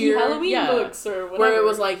spooky here. Halloween books or whatever. Where it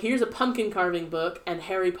was, here's a pumpkin carving book, and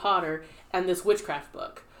Harry Potter, and this witchcraft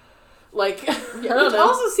book. Like, yeah, which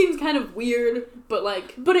also seems kind of weird, but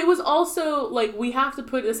like... But it was also, like, we have to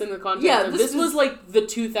put this in the context of this was, like, the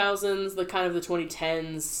 2000s, the kind of the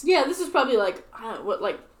 2010s. Yeah, this is probably, like, I don't know, what,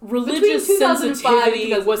 like... Religious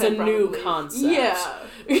sensitivity was a new concept. Yeah.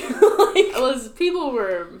 Like, people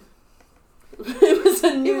were... It was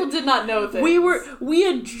a new... People did not know things. We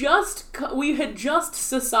had just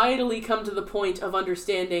societally come to the point of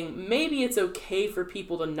understanding maybe it's okay for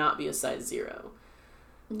people to not be a size 0.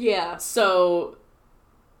 Yeah. So,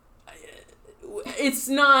 it's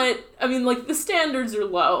not... I mean, like, the standards are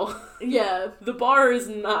low. Yeah. The bar is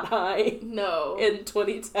not high. No. In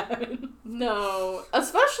 2010. No.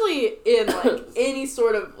 Especially in, like, any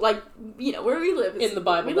sort of, like, you know, where we live. In the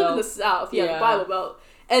Bible Belt. We live in the South. Yeah, the Bible Belt.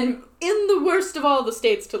 And in the worst of all the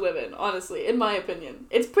states to live in, honestly, in my opinion.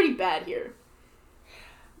 It's pretty bad here.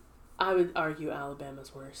 I would argue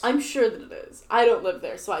Alabama's worse. I'm sure that it is. I don't live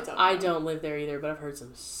there, so I don't know. I don't live there either, but I've heard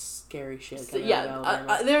some scary shit coming out of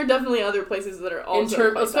Alabama. There are definitely other places that are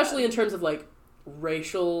also especially in terms of, like,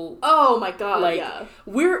 racial... Oh my god, like, yeah.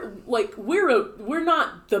 We're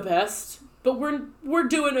not the best, but we're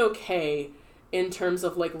doing okay in terms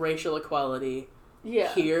of, like, racial equality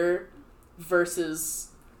here versus...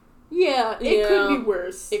 Yeah, it could be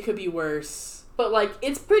worse. It could be worse. But, like,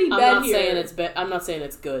 it's pretty bad here. I'm not saying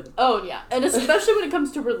it's good. Oh, yeah. And especially when it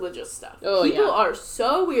comes to religious stuff. Oh, people are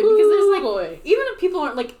so weird. Because there's, like... Even if people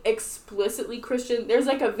aren't, like, explicitly Christian, there's,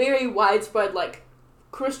 like, a very widespread, like,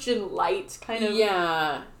 Christian light kind of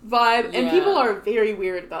vibe. And people are very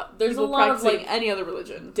weird about there's a lot practicing of, like, any other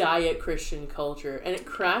religion. Diet Christian culture. And it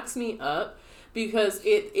cracks me up because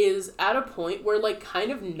it is at a point where, like, kind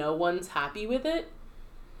of no one's happy with it.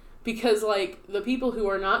 Because, like, the people who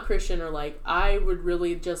are not Christian are like, I would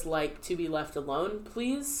really just like to be left alone,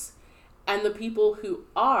 please. And the people who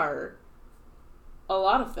are, a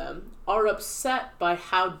lot of them, are upset by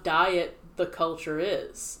how diet the culture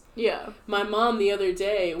is. Yeah. My mom the other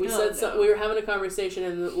day, we were having a conversation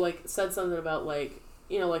and, like, said something about, like,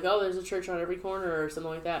 you know, like, oh, there's a church on every corner or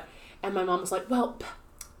something like that. And my mom was like, well,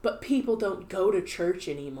 but people don't go to church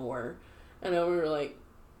anymore. And we were like,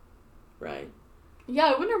 right. Yeah,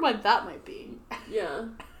 I wonder why that might be. Yeah.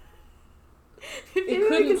 It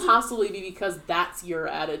couldn't possibly be because that's your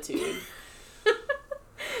attitude.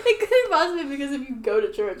 It couldn't possibly be because if you go to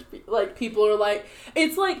church, like, people are like,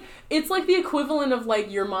 it's like the equivalent of, like,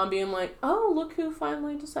 your mom being like, oh, look who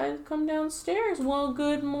finally decided to come downstairs. Well,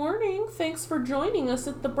 good morning. Thanks for joining us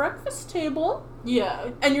at the breakfast table.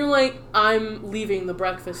 Yeah. And you're like, I'm leaving the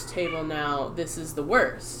breakfast table now. This is the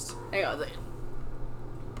worst. Hang on a second.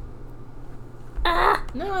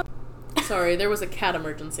 No. Sorry, there was a cat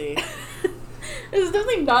emergency. It's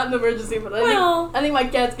definitely not an emergency, but I think my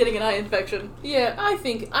cat's getting an eye infection. Yeah, I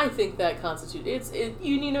think that constitutes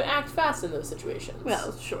you need to act fast in those situations.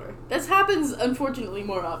 Well, sure. This happens, unfortunately,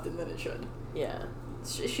 more often than it should. Yeah.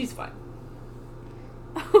 She's fine.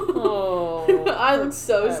 Oh. I look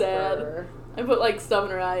so sad. I put, like, stuff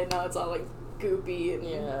in her eye, and now it's all, like, goopy, and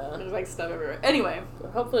there's, like, stuff everywhere. Anyway.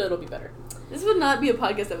 Hopefully it'll be better. This would not be a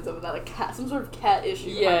podcast episode without a cat, some sort of cat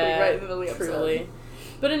issue happening right in the middle of the episode. Truly.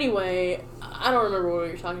 But anyway, I don't remember what we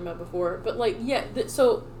were talking about before, but, like, yeah,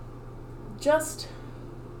 so, just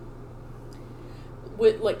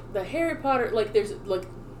with, like, the Harry Potter, like, there's, like,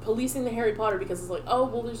 policing the Harry Potter because it's like, oh,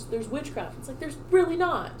 well, there's witchcraft. It's like, there's really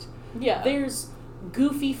not. Yeah. There's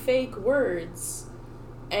goofy fake words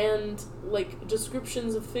and, like,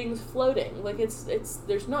 descriptions of things floating. Like,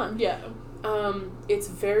 there's none. Yeah. It's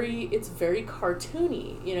very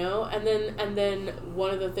cartoony, you know? And then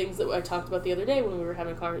one of the things that I talked about the other day when we were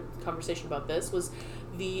having a conversation about this was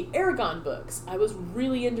the Eragon books. I was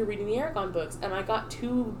really into reading the Eragon books, and I got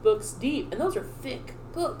 2 books deep, and those are thick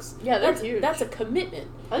books. Yeah, that's huge. That's a commitment.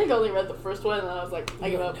 I think I only read the first one, and then I was like, I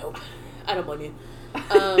give up. No, I don't blame you.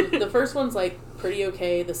 The first one's, like, pretty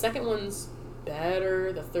okay. The second one's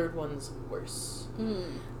better. The third one's worse.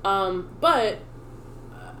 But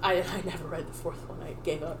I never read the fourth one. I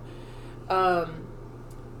gave up.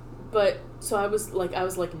 But so I was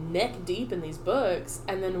like neck deep in these books,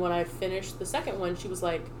 and then when I finished the second one, she was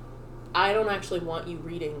like, I don't actually want you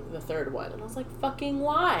reading the third one. And I was like, fucking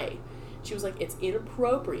why? She was like, it's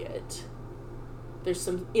inappropriate. There's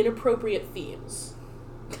some inappropriate themes.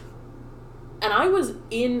 And I was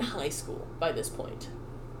in high school by this point.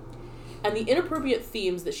 And the inappropriate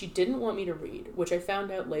themes that she didn't want me to read, which I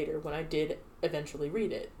found out later when I did eventually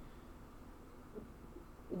read it,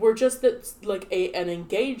 were just that, like, an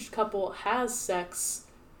engaged couple has sex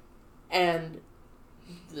and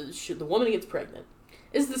the woman gets pregnant.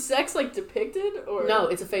 Is the sex, like, depicted, or...? No,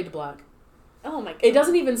 it's a fade to black. Oh my god. It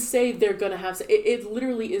doesn't even say they're gonna have sex. It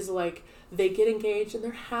literally is like, they get engaged and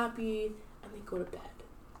they're happy and they go to bed.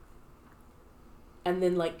 And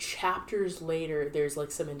then, like, chapters later, there's,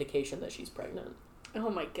 like, some indication that she's pregnant.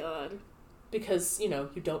 Oh my god. Because, you know,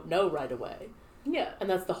 you don't know right away. Yeah. And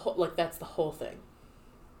that's the whole thing.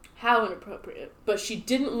 How inappropriate. But she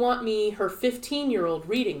didn't want me, her 15-year-old,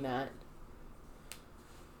 reading that.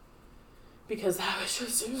 Because that was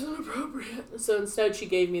just inappropriate. So instead she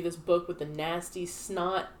gave me this book with the nasty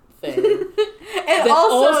snot thing. And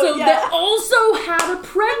that also had a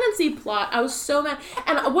pregnancy plot. I was so mad.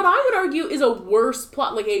 And what I would argue is a worse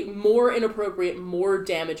plot, like a more inappropriate, more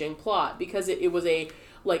damaging plot. Because it was a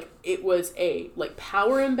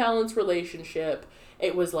power imbalance relationship.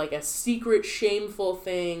 It was like a secret, shameful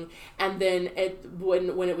thing. And then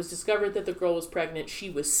when it was discovered that the girl was pregnant, she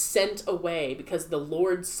was sent away because the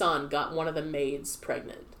Lord's son got one of the maids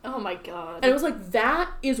pregnant. Oh my god. And it was like,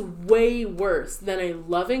 that is way worse than a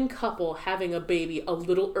loving couple having a baby a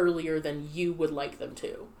little earlier than you would like them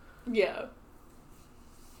to. Yeah.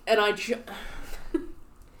 And it's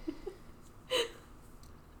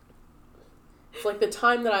like the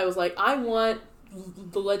time that I was like, I want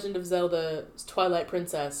The Legend of Zelda Twilight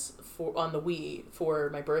Princess on the Wii for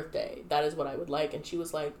my birthday. That is what I would like. And she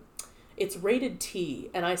was like, it's rated T.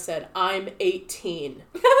 And I said, I'm 18.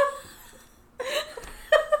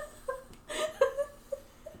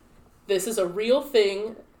 This is a real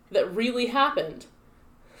thing that really happened.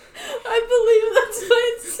 I believe that's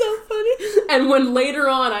why it's so funny. And when later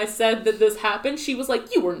on I said that this happened, she was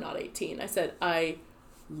like, you were not 18. I said, I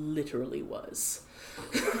literally was.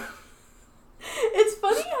 It's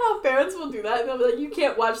funny how parents will do that, and they'll be like, you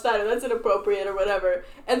can't watch that, or that's inappropriate, or whatever.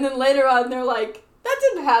 And then later on, they're like, that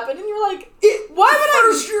didn't happen. And you're like,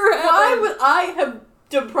 why would I have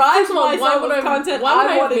deprived myself of content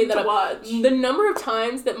I wanted to watch? The number of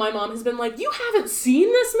times that my mom has been like, you haven't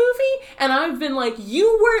seen this movie? And I've been like,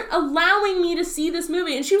 you weren't allowing me to see this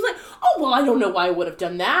movie. And she was like, oh, well, I don't know why I would have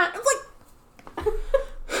done that. I was like...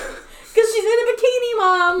 Because she's in a bikini,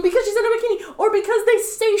 Mom. Because she's in a bikini. Or because they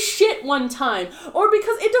say shit one time. Or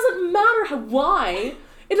because it doesn't matter why.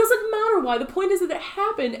 It doesn't matter why. The point is that it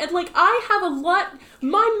happened. And, like, I have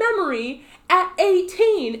my memory at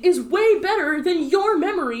 18 is way better than your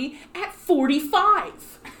memory at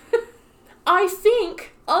 45. I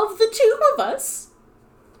think of the two of us,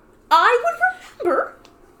 I would remember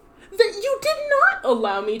that you did not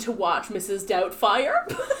allow me to watch Mrs. Doubtfire.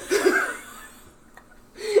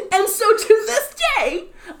 And so to this day,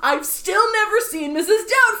 I've still never seen Mrs.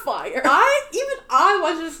 Doubtfire. I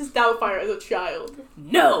watched Mrs. Doubtfire as a child.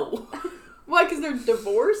 No. Why, because they're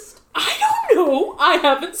divorced? I don't know. I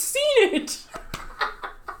haven't seen it.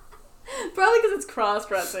 Probably because it's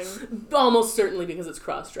cross-dressing. Almost certainly because it's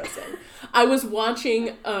cross-dressing. I was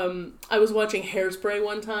watching Hairspray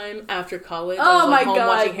one time after college. Oh I was my home god,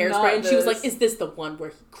 watching Hairspray, and she was this. like, "Is this the one where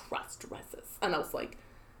he cross-dresses?" And I was like,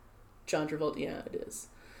 "John Travolta, yeah, it is."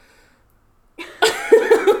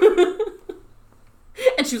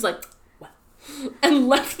 And she was like, "Well," and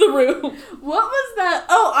left the room. What was that?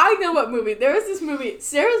 Oh, I know what movie. There was this movie.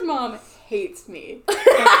 Sarah's mom hates me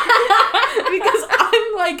because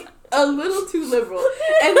I'm like a little too liberal,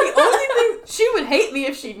 and the only thing she would hate me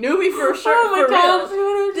if she knew me for sure. Oh my god,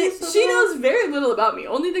 she knows very little about me.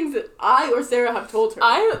 Only things that I or Sarah have told her.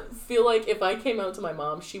 I feel like if I came out to my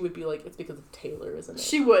mom, she would be like, "It's because of Taylor, isn't it?"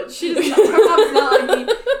 She would. She does not. Her mom's not like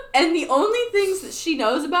me. And the only things that she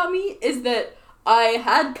knows about me is that I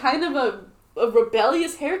had kind of a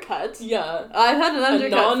rebellious haircut. Yeah. I've had an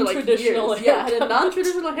undercut for like years. Haircut. Yeah, I had a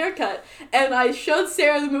non-traditional haircut. And I showed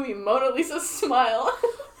Sarah the movie Mona Lisa Smile.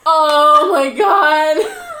 Oh my god.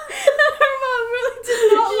 Her mom really did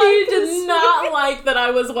not like this She did not movie. like that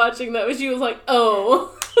I was watching that. She was like,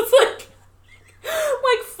 oh. It's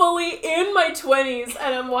like fully in my 20s,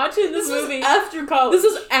 and I'm watching this movie. After college. This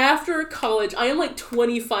is after college. I am like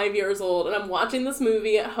 25 years old, and I'm watching this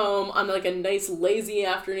movie at home on like a nice lazy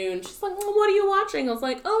afternoon. She's like, well, what are you watching? I was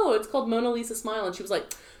like, oh, it's called Mona Lisa Smile. And she was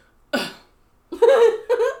like, ugh.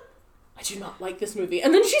 I do not like this movie.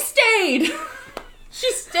 And then she stayed.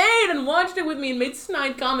 She stayed and watched it with me and made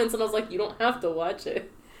snide comments, and I was like, you don't have to watch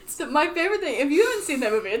it. So my favorite thing, if you haven't seen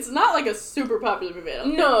that movie, it's not like a super popular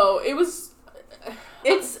movie. No, it was...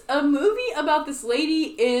 It's a movie about this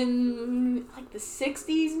lady in like the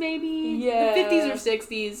 60s maybe? Yeah. The 50s or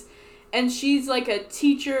 60s. And she's like a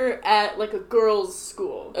teacher at like a girls'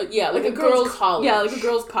 school. Yeah, like a girls' college. Yeah, like a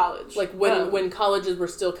girls' college. Like when colleges were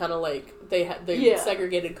still kind of like, they had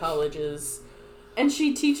segregated colleges. And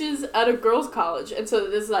she teaches at a girls' college. And so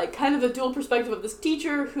there's like kind of a dual perspective of this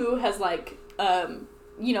teacher who has like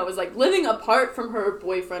you know, is, like, living apart from her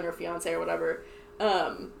boyfriend or fiance or whatever.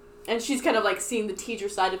 And she's kind of, like, seeing the teacher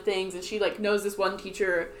side of things, and she, like, knows this one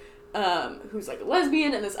teacher who's, like, a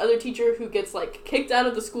lesbian, and this other teacher who gets, like, kicked out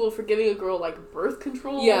of the school for giving a girl, like, birth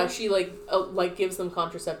control. Yeah, she, like, gives them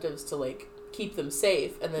contraceptives to, like, keep them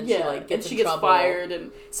safe, and then she, like, gets in trouble. Fired,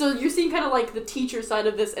 and so you're seeing kind of, like, the teacher side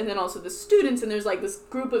of this, and then also the students, and there's, like, this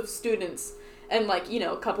group of students, and, like, you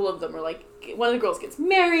know, a couple of them are, like, one of the girls gets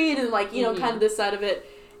married, and, like, you know, kind of this side of it,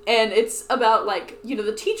 and it's about, like, you know,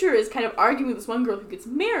 the teacher is kind of arguing with this one girl who gets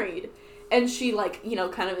married, and she, like, you know,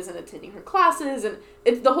 kind of isn't attending her classes, and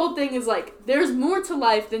the whole thing is, like, there's more to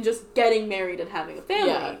life than just getting married and having a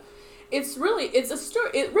family. Yeah. It really is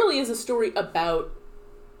a story about,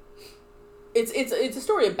 it's a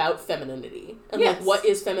story about femininity, and, like, what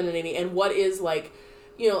is femininity, and what is, like,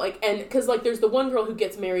 you know, like, and, because, like, there's the one girl who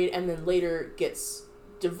gets married, and then later gets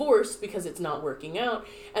divorced because it's not working out,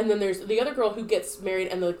 and then there's the other girl who gets married,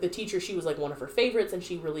 and the teacher, she was, like, one of her favorites, and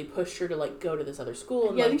she really pushed her to, like, go to this other school,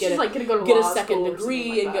 and, yeah, like, I think she's, like, gonna go to get law a second school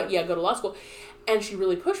degree, like and go to law school, and she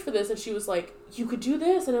really pushed for this, and she was like, you could do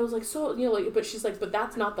this, and I was like, so, you know, like, but she's like, but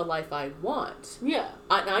that's not the life I want. Yeah.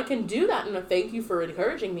 I can do that, and thank you for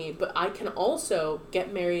encouraging me, but I can also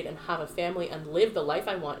get married and have a family and live the life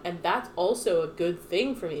I want, and that's also a good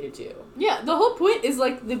thing for me to do. Yeah, the whole point is,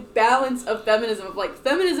 like, the balance of feminism, of, like,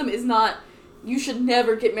 feminism is not, you should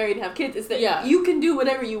never get married and have kids, it's that you can do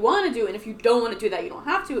whatever you want to do, and if you don't want to do that, you don't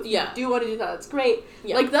have to. If you do want to do that, that's great.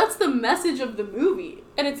 Yeah. Like, that's the message of the movie.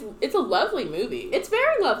 And it's a lovely movie. It's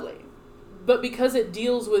very lovely. But because it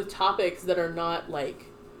deals with topics that are not, like,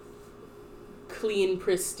 clean,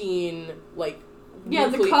 pristine, like... Yeah,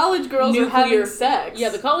 the college girls are having sex. Yeah,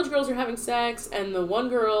 the college girls are having sex, and the one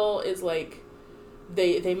girl is, like...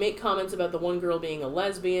 They make comments about the one girl being a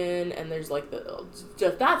lesbian, and there's, like,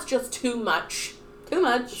 that's just too much. Too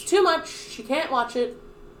much. It's too much. She can't watch it.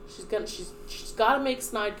 She's got to make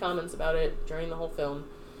snide comments about it during the whole film.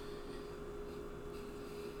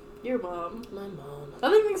 Your mom. My mom.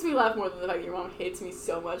 Nothing makes me laugh more than the fact that your mom hates me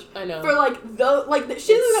so much. I know. For, like,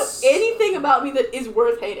 she doesn't know anything about me that is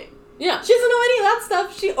worth hating. Yeah. She doesn't know any of that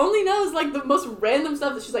stuff. She only knows, like, the most random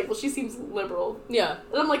stuff that she's like, well, she seems liberal. Yeah.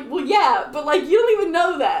 And I'm like, well, yeah, but, like, you don't even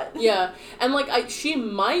know that. Yeah. And, like, she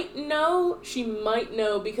might know,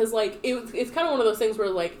 because, like, it's kind of one of those things where,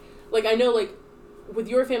 like, I know, like, with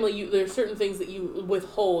your family, there's certain things that you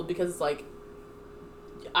withhold because it's, like,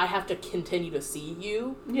 I have to continue to see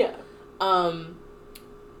you. Yeah.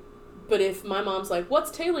 But if my mom's like, what's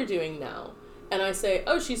Taylor doing now? And I say,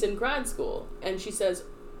 oh, she's in grad school. And she says,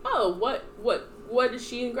 oh, what is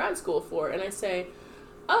she in grad school for? And I say,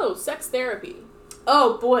 oh, sex therapy.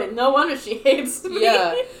 Oh boy, no wonder she hates me.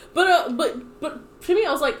 Yeah. But to me,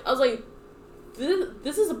 I was like,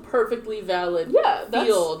 this is a perfectly valid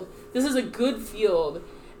field. This is a good field.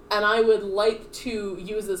 And I would like to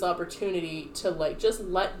use this opportunity to, like, just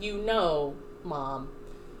let you know, Mom,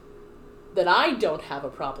 that I don't have a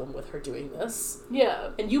problem with her doing this. Yeah.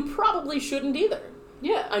 And you probably shouldn't either.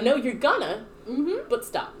 Yeah. I know you're gonna, but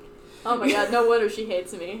stop. Oh my god, no wonder she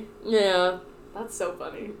hates me. Yeah. That's so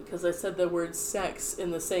funny. Because I said the word sex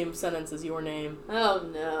in the same sentence as your name. Oh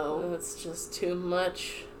no. That's just too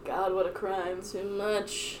much. God, what a crime. Too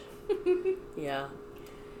much. Yeah.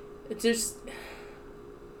 It just...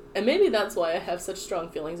 And maybe that's why I have such strong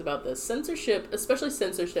feelings about this. Censorship, especially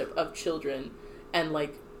censorship of children, and,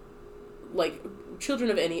 like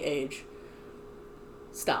children of any age.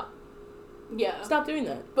 Stop. Yeah. Stop doing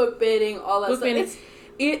that. Book baiting, all that stuff.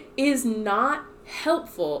 It is not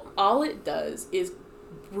helpful. All it does is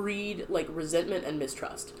breed, like, resentment and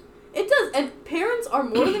mistrust. It does, and parents are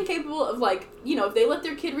more than capable of, like, you know, if they let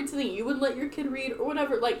their kid read something you would let your kid read, or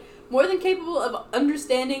whatever, like, more than capable of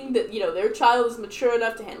understanding that, you know, their child is mature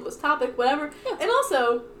enough to handle this topic, whatever. Yeah. And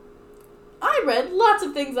also, I read lots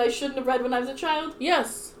of things I shouldn't have read when I was a child.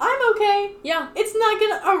 Yes. I'm okay. Yeah. It's not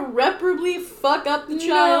gonna irreparably fuck up the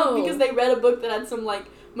child because they read a book that had some, like,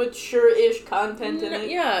 mature-ish content in it.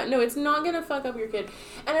 Yeah, no, it's not gonna fuck up your kid.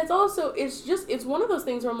 And it's also, it's one of those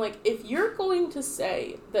things where I'm like, if you're going to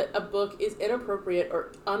say that a book is inappropriate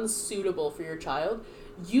or unsuitable for your child,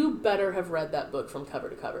 you better have read that book from cover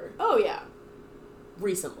to cover. Oh, yeah.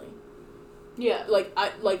 Recently. Yeah.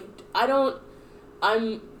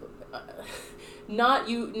 Not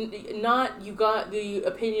you got the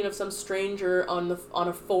opinion of some stranger on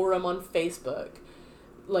a forum on Facebook.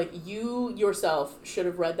 Like, you yourself should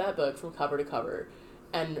have read that book from cover to cover,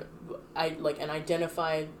 and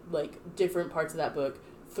identified, like, different parts of that book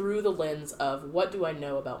through the lens of what do I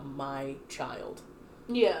know about my child.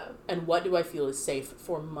 Yeah. And what do I feel is safe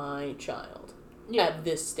for my child at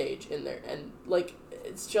this stage in there. And, like,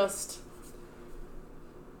 it's just...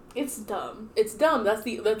 It's dumb. It's dumb. That's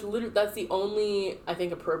the only, I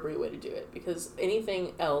think, appropriate way to do it, because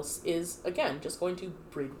anything else is, again, just going to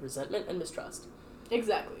breed resentment and mistrust.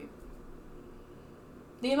 Exactly.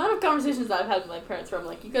 The amount of conversations that I've had with my parents where I'm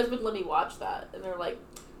like, you guys wouldn't let me watch that, and they're like,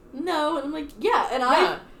 no, and I'm like, yeah, and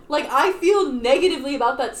I feel negatively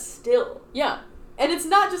about that still. Yeah. And it's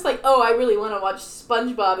not just like, oh, I really want to watch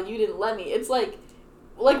SpongeBob and you didn't let me. It's like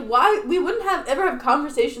why we wouldn't ever have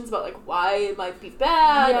conversations about like why it might be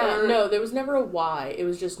bad. Yeah, no, there was never a why. It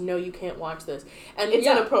was just, no, you can't watch this, and it's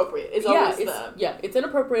inappropriate. It's always it's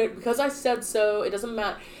inappropriate because I said so. It doesn't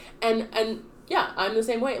matter, and yeah, I'm the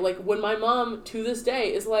same way. Like when my mom to this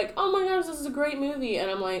day is like, oh my gosh, this is a great movie,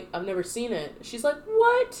 and I'm like, I've never seen it. She's like,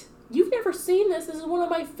 what? You've never seen this? This is one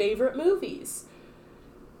of my favorite movies.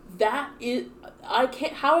 That is, I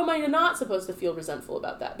can't, how am I not supposed to feel resentful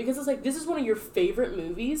about that? Because it's like, this is one of your favorite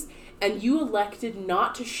movies, and you elected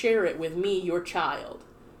not to share it with me, your child,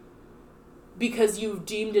 because you've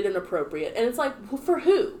deemed it inappropriate. And it's like, well, for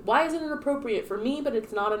who? Why is it inappropriate for me, but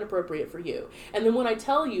it's not inappropriate for you? And then when I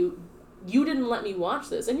tell you, you didn't let me watch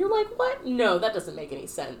this, and you're like, what? No, that doesn't make any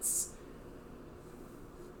sense.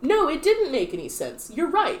 No, it didn't make any sense. You're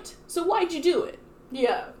right. So why'd you do it?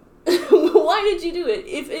 Yeah. Why did you do it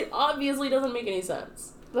if it obviously doesn't make any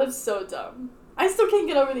sense? That's so dumb. I still can't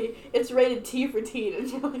get over it's rated T for teen, and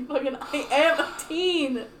you're like, fucking, I am a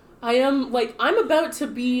teen. I am, like, I'm about to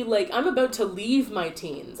leave my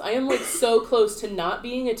teens. I am, like, so close to not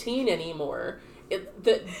being a teen anymore.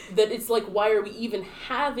 That it's like, why are we even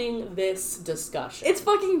having this discussion? It's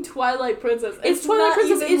fucking Twilight Princess. It's Twilight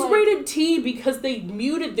Princess. It's like, rated T because they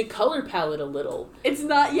muted the color palette a little. It's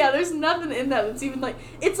not, there's nothing in that. It's even like,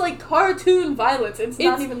 it's like cartoon violence. It's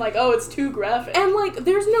not even like, oh, it's too graphic. And like,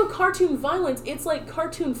 there's no cartoon violence. It's like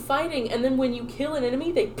cartoon fighting, and then when you kill an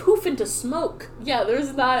enemy, they poof into smoke. Yeah,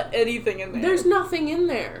 there's not anything in there. There's nothing in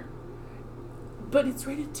there. But it's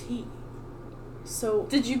rated T. So,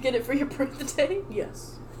 did you get it for your birthday?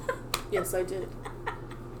 Yes. Yes, I did.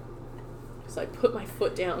 So I put my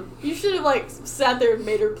foot down. You should have, like, sat there and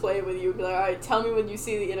made her play with you and be like, alright, tell me when you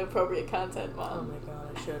see the inappropriate content, Mom. Oh my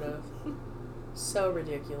god, I should have. So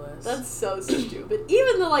ridiculous. That's so stupid.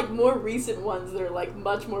 Even the, like, more recent ones that are, like,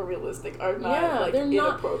 much more realistic are not, like, they're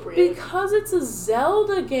inappropriate. Not, because it's a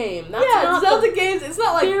Zelda game. That's not Zelda games, it's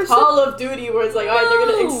not like Call of Duty where it's like, alright, they're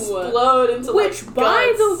gonna explode into, Which, like, by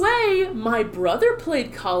guts. the way, my brother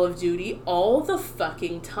played Call of Duty all the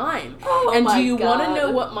fucking time. Oh and my do you God. want to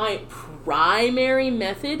know what my primary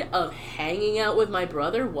method of hanging out with my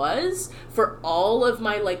brother was for all of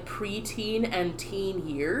my, like, preteen and teen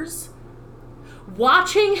years?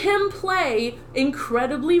 Watching him play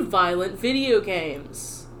incredibly violent video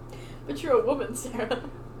games. But you're a woman, Sarah.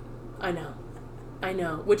 I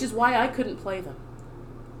know. Which is why I couldn't play them.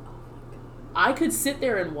 Oh my god. I could sit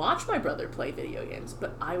there and watch my brother play video games,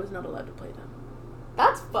 but I was not allowed to play them.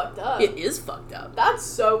 That's fucked up. It is fucked up. That's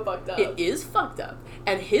so fucked up. It is fucked up.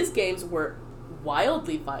 And his games were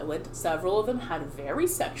wildly violent. Several of them had very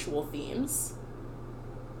sexual themes.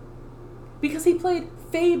 Because he played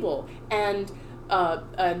Fable and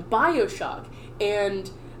BioShock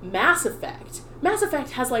and Mass Effect. Mass Effect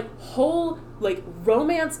has, like, whole, like,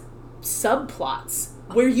 romance subplots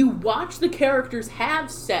where you watch the characters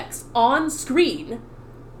have sex on screen.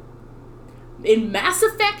 In Mass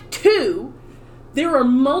Effect 2, there are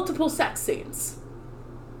multiple sex scenes.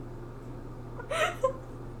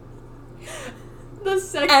 The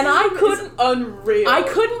sex and I couldn't unreal. I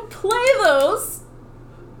couldn't play those.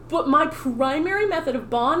 But my primary method of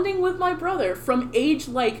bonding with my brother from age,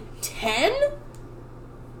 like, 10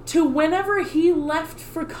 to whenever he left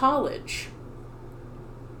for college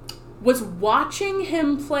was watching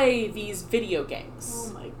him play these video games.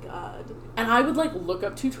 Oh my god. And I would, like, look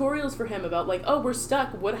up tutorials for him about, like, oh, we're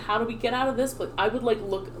stuck. How do we get out of this place? I would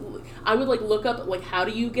look up, like, how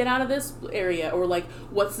do you get out of this area? Or, like,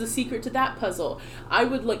 what's the secret to that puzzle? I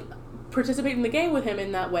would, like, participate in the game with him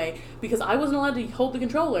in that way because I wasn't allowed to hold the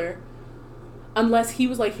controller unless he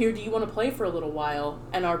was like, here, do you want to play for a little while?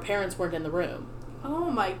 And our parents weren't in the room.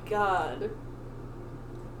 Oh my god.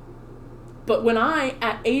 But when I,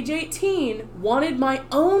 at age 18, wanted my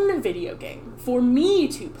own video game for me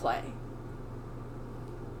to play,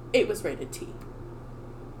 it was rated T.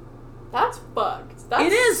 That's fucked. That's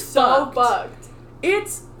it is so fucked.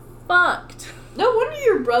 It's fucked. No wonder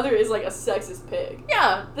your brother is like a sexist pig.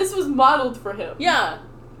 Yeah. This was modeled for him. Yeah.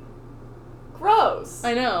 Gross.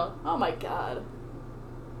 I know. Oh my god.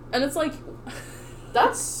 And it's like...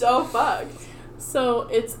 That's so fucked. So,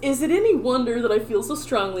 is it any wonder that I feel so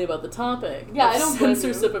strongly about the topic? Yeah, I don't blame you.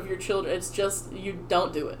 Censorship of your children. It's just, you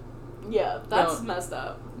don't do it. Yeah, that's messed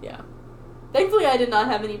up. Yeah. Thankfully, I did not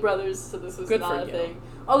have any brothers, so this was not a thing.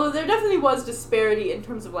 Although there definitely was disparity in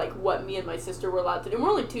terms of, like, what me and my sister were allowed to do.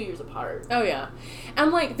 We're only 2 years apart. Oh, yeah.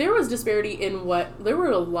 And, like, there was disparity in there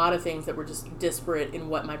were a lot of things that were just disparate in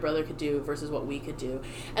what my brother could do versus what we could do.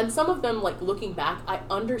 And some of them, like, looking back, I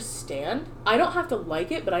understand. I don't have to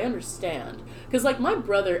like it, but I understand. Because, like, my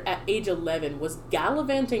brother at age 11 was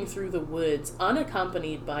gallivanting through the woods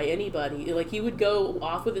unaccompanied by anybody. Like, he would go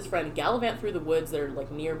off with his friend, gallivant through the woods that are,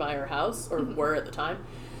 like, nearby our house, or were at the time.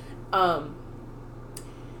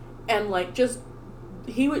 And, like, just,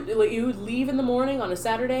 he would leave in the morning on a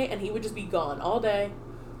Saturday, and he would just be gone all day,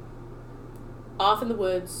 off in the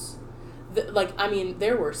woods.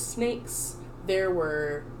 There were snakes, there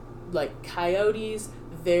were, like, coyotes,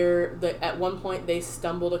 at one point they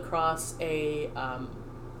stumbled across a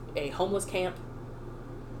homeless camp,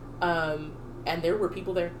 and there were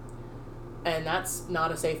people there, and that's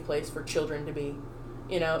not a safe place for children to be.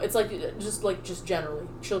 You know, it's just generally,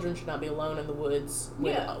 children should not be alone in the woods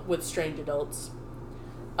with strange adults.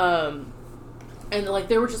 And, like,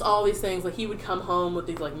 there were just all these things. Like, he would come home with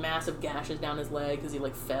these, like, massive gashes down his leg because he,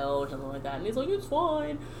 like, fell or something like that. And he's like, it's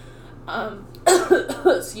fine.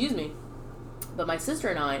 Excuse me. But my sister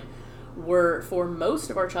and I were, for most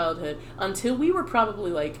of our childhood, until we were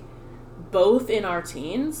probably, like, both in our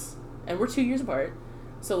teens, and we're 2 years apart.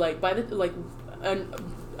 So, like,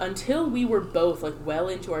 until we were both, like, well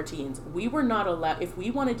into our teens, we were not allowed, if we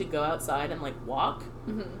wanted to go outside and, like, walk,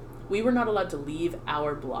 we were not allowed to leave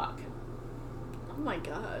our block. Oh my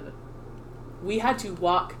god. We had to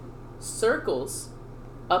walk circles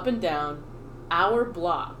up and down our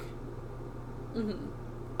block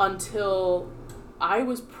until I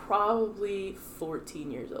was probably 14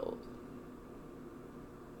 years old.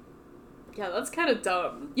 Yeah, that's kind of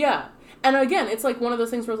dumb. Yeah. And again, it's like one of those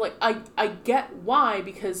things where it's like, I get why,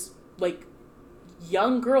 because, like,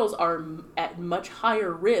 young girls are at much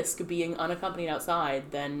higher risk being unaccompanied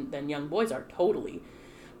outside than young boys are, totally.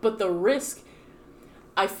 But the risk,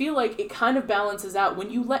 I feel like it kind of balances out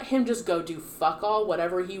when you let him just go do fuck all,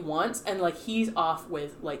 whatever he wants, and, like, he's off,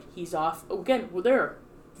 again, well, there are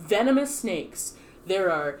venomous snakes,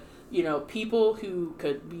 there are, you know, people who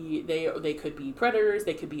could be, they could be predators,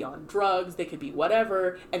 they could be on drugs, they could be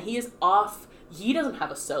whatever, and he is off. He doesn't have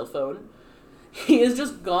a cell phone. He is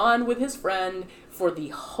just gone with his friend for the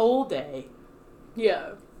whole day.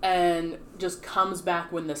 Yeah. And just comes back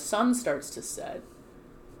when the sun starts to set.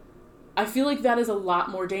 I feel like that is a lot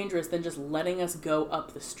more dangerous than just letting us go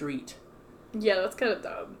up the street. Yeah, that's kind of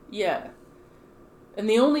dumb. Yeah. And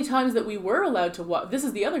the only times that we were allowed to walk, this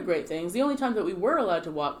is the other great thing, the only times that we were allowed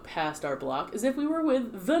to walk past our block is if we were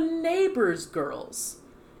with the neighbors' girls.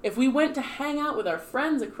 If we went to hang out with our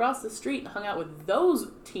friends across the street and hung out with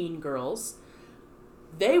those teen girls,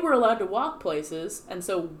 they were allowed to walk places, and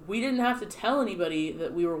so we didn't have to tell anybody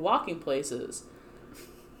that we were walking places.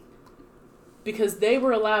 Because they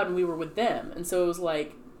were allowed and we were with them. And so it was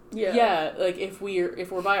like, yeah, like, if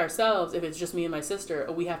we're by ourselves, if it's just me and my sister,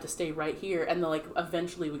 we have to stay right here. And then, like,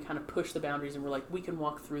 eventually we kind of push the boundaries and we're like, we can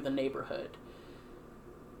walk through the neighborhood.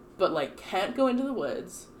 But, like, can't go into the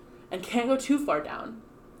woods and can't go too far down.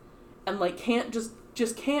 And, like, can't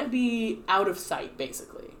just can't be out of sight,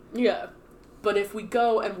 basically. Yeah. But if we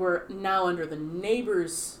go and we're now under the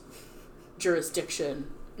neighbor's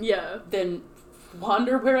jurisdiction, then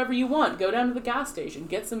wander wherever you want. Go down to the gas station.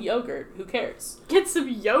 Get some yogurt. Who cares? Get some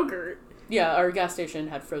yogurt? Yeah, our gas station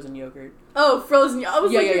had frozen yogurt. Oh, frozen. I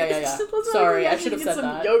was yeah. Sorry, I should have said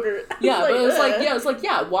that. Yogurt. Yeah, but it was like,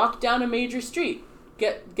 walk down a major street.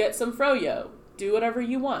 Get some froyo. Do whatever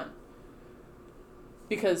you want.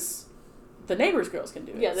 Because the neighbors' girls can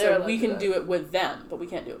do it. Yeah, so we can do it with them, but we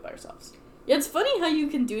can't do it by ourselves. Yeah, it's funny how you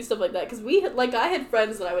can do stuff like that, because I had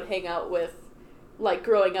friends that I would hang out with, like,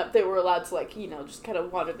 growing up. They were allowed to, like, you know, just kind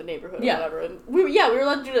of wander the neighborhood or whatever, and we were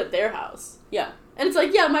allowed to do it at their house. Yeah. And it's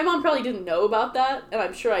like, yeah, my mom probably didn't know about that, and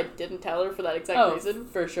I'm sure I didn't tell her for that exact reason.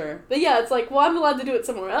 For sure. But yeah, it's like, well, I'm allowed to do it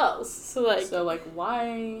somewhere else, so, like,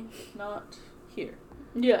 why not here?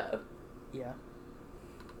 Yeah. Yeah.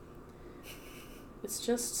 It's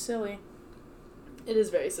just silly. It is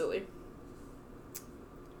very silly.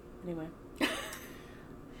 Anyway.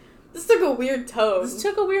 This took a weird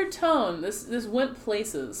tone. This went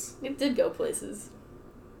places. It did go places.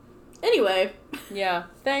 Anyway. Yeah,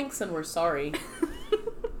 thanks, and we're sorry.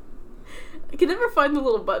 I can never find the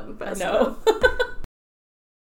little button fast enough.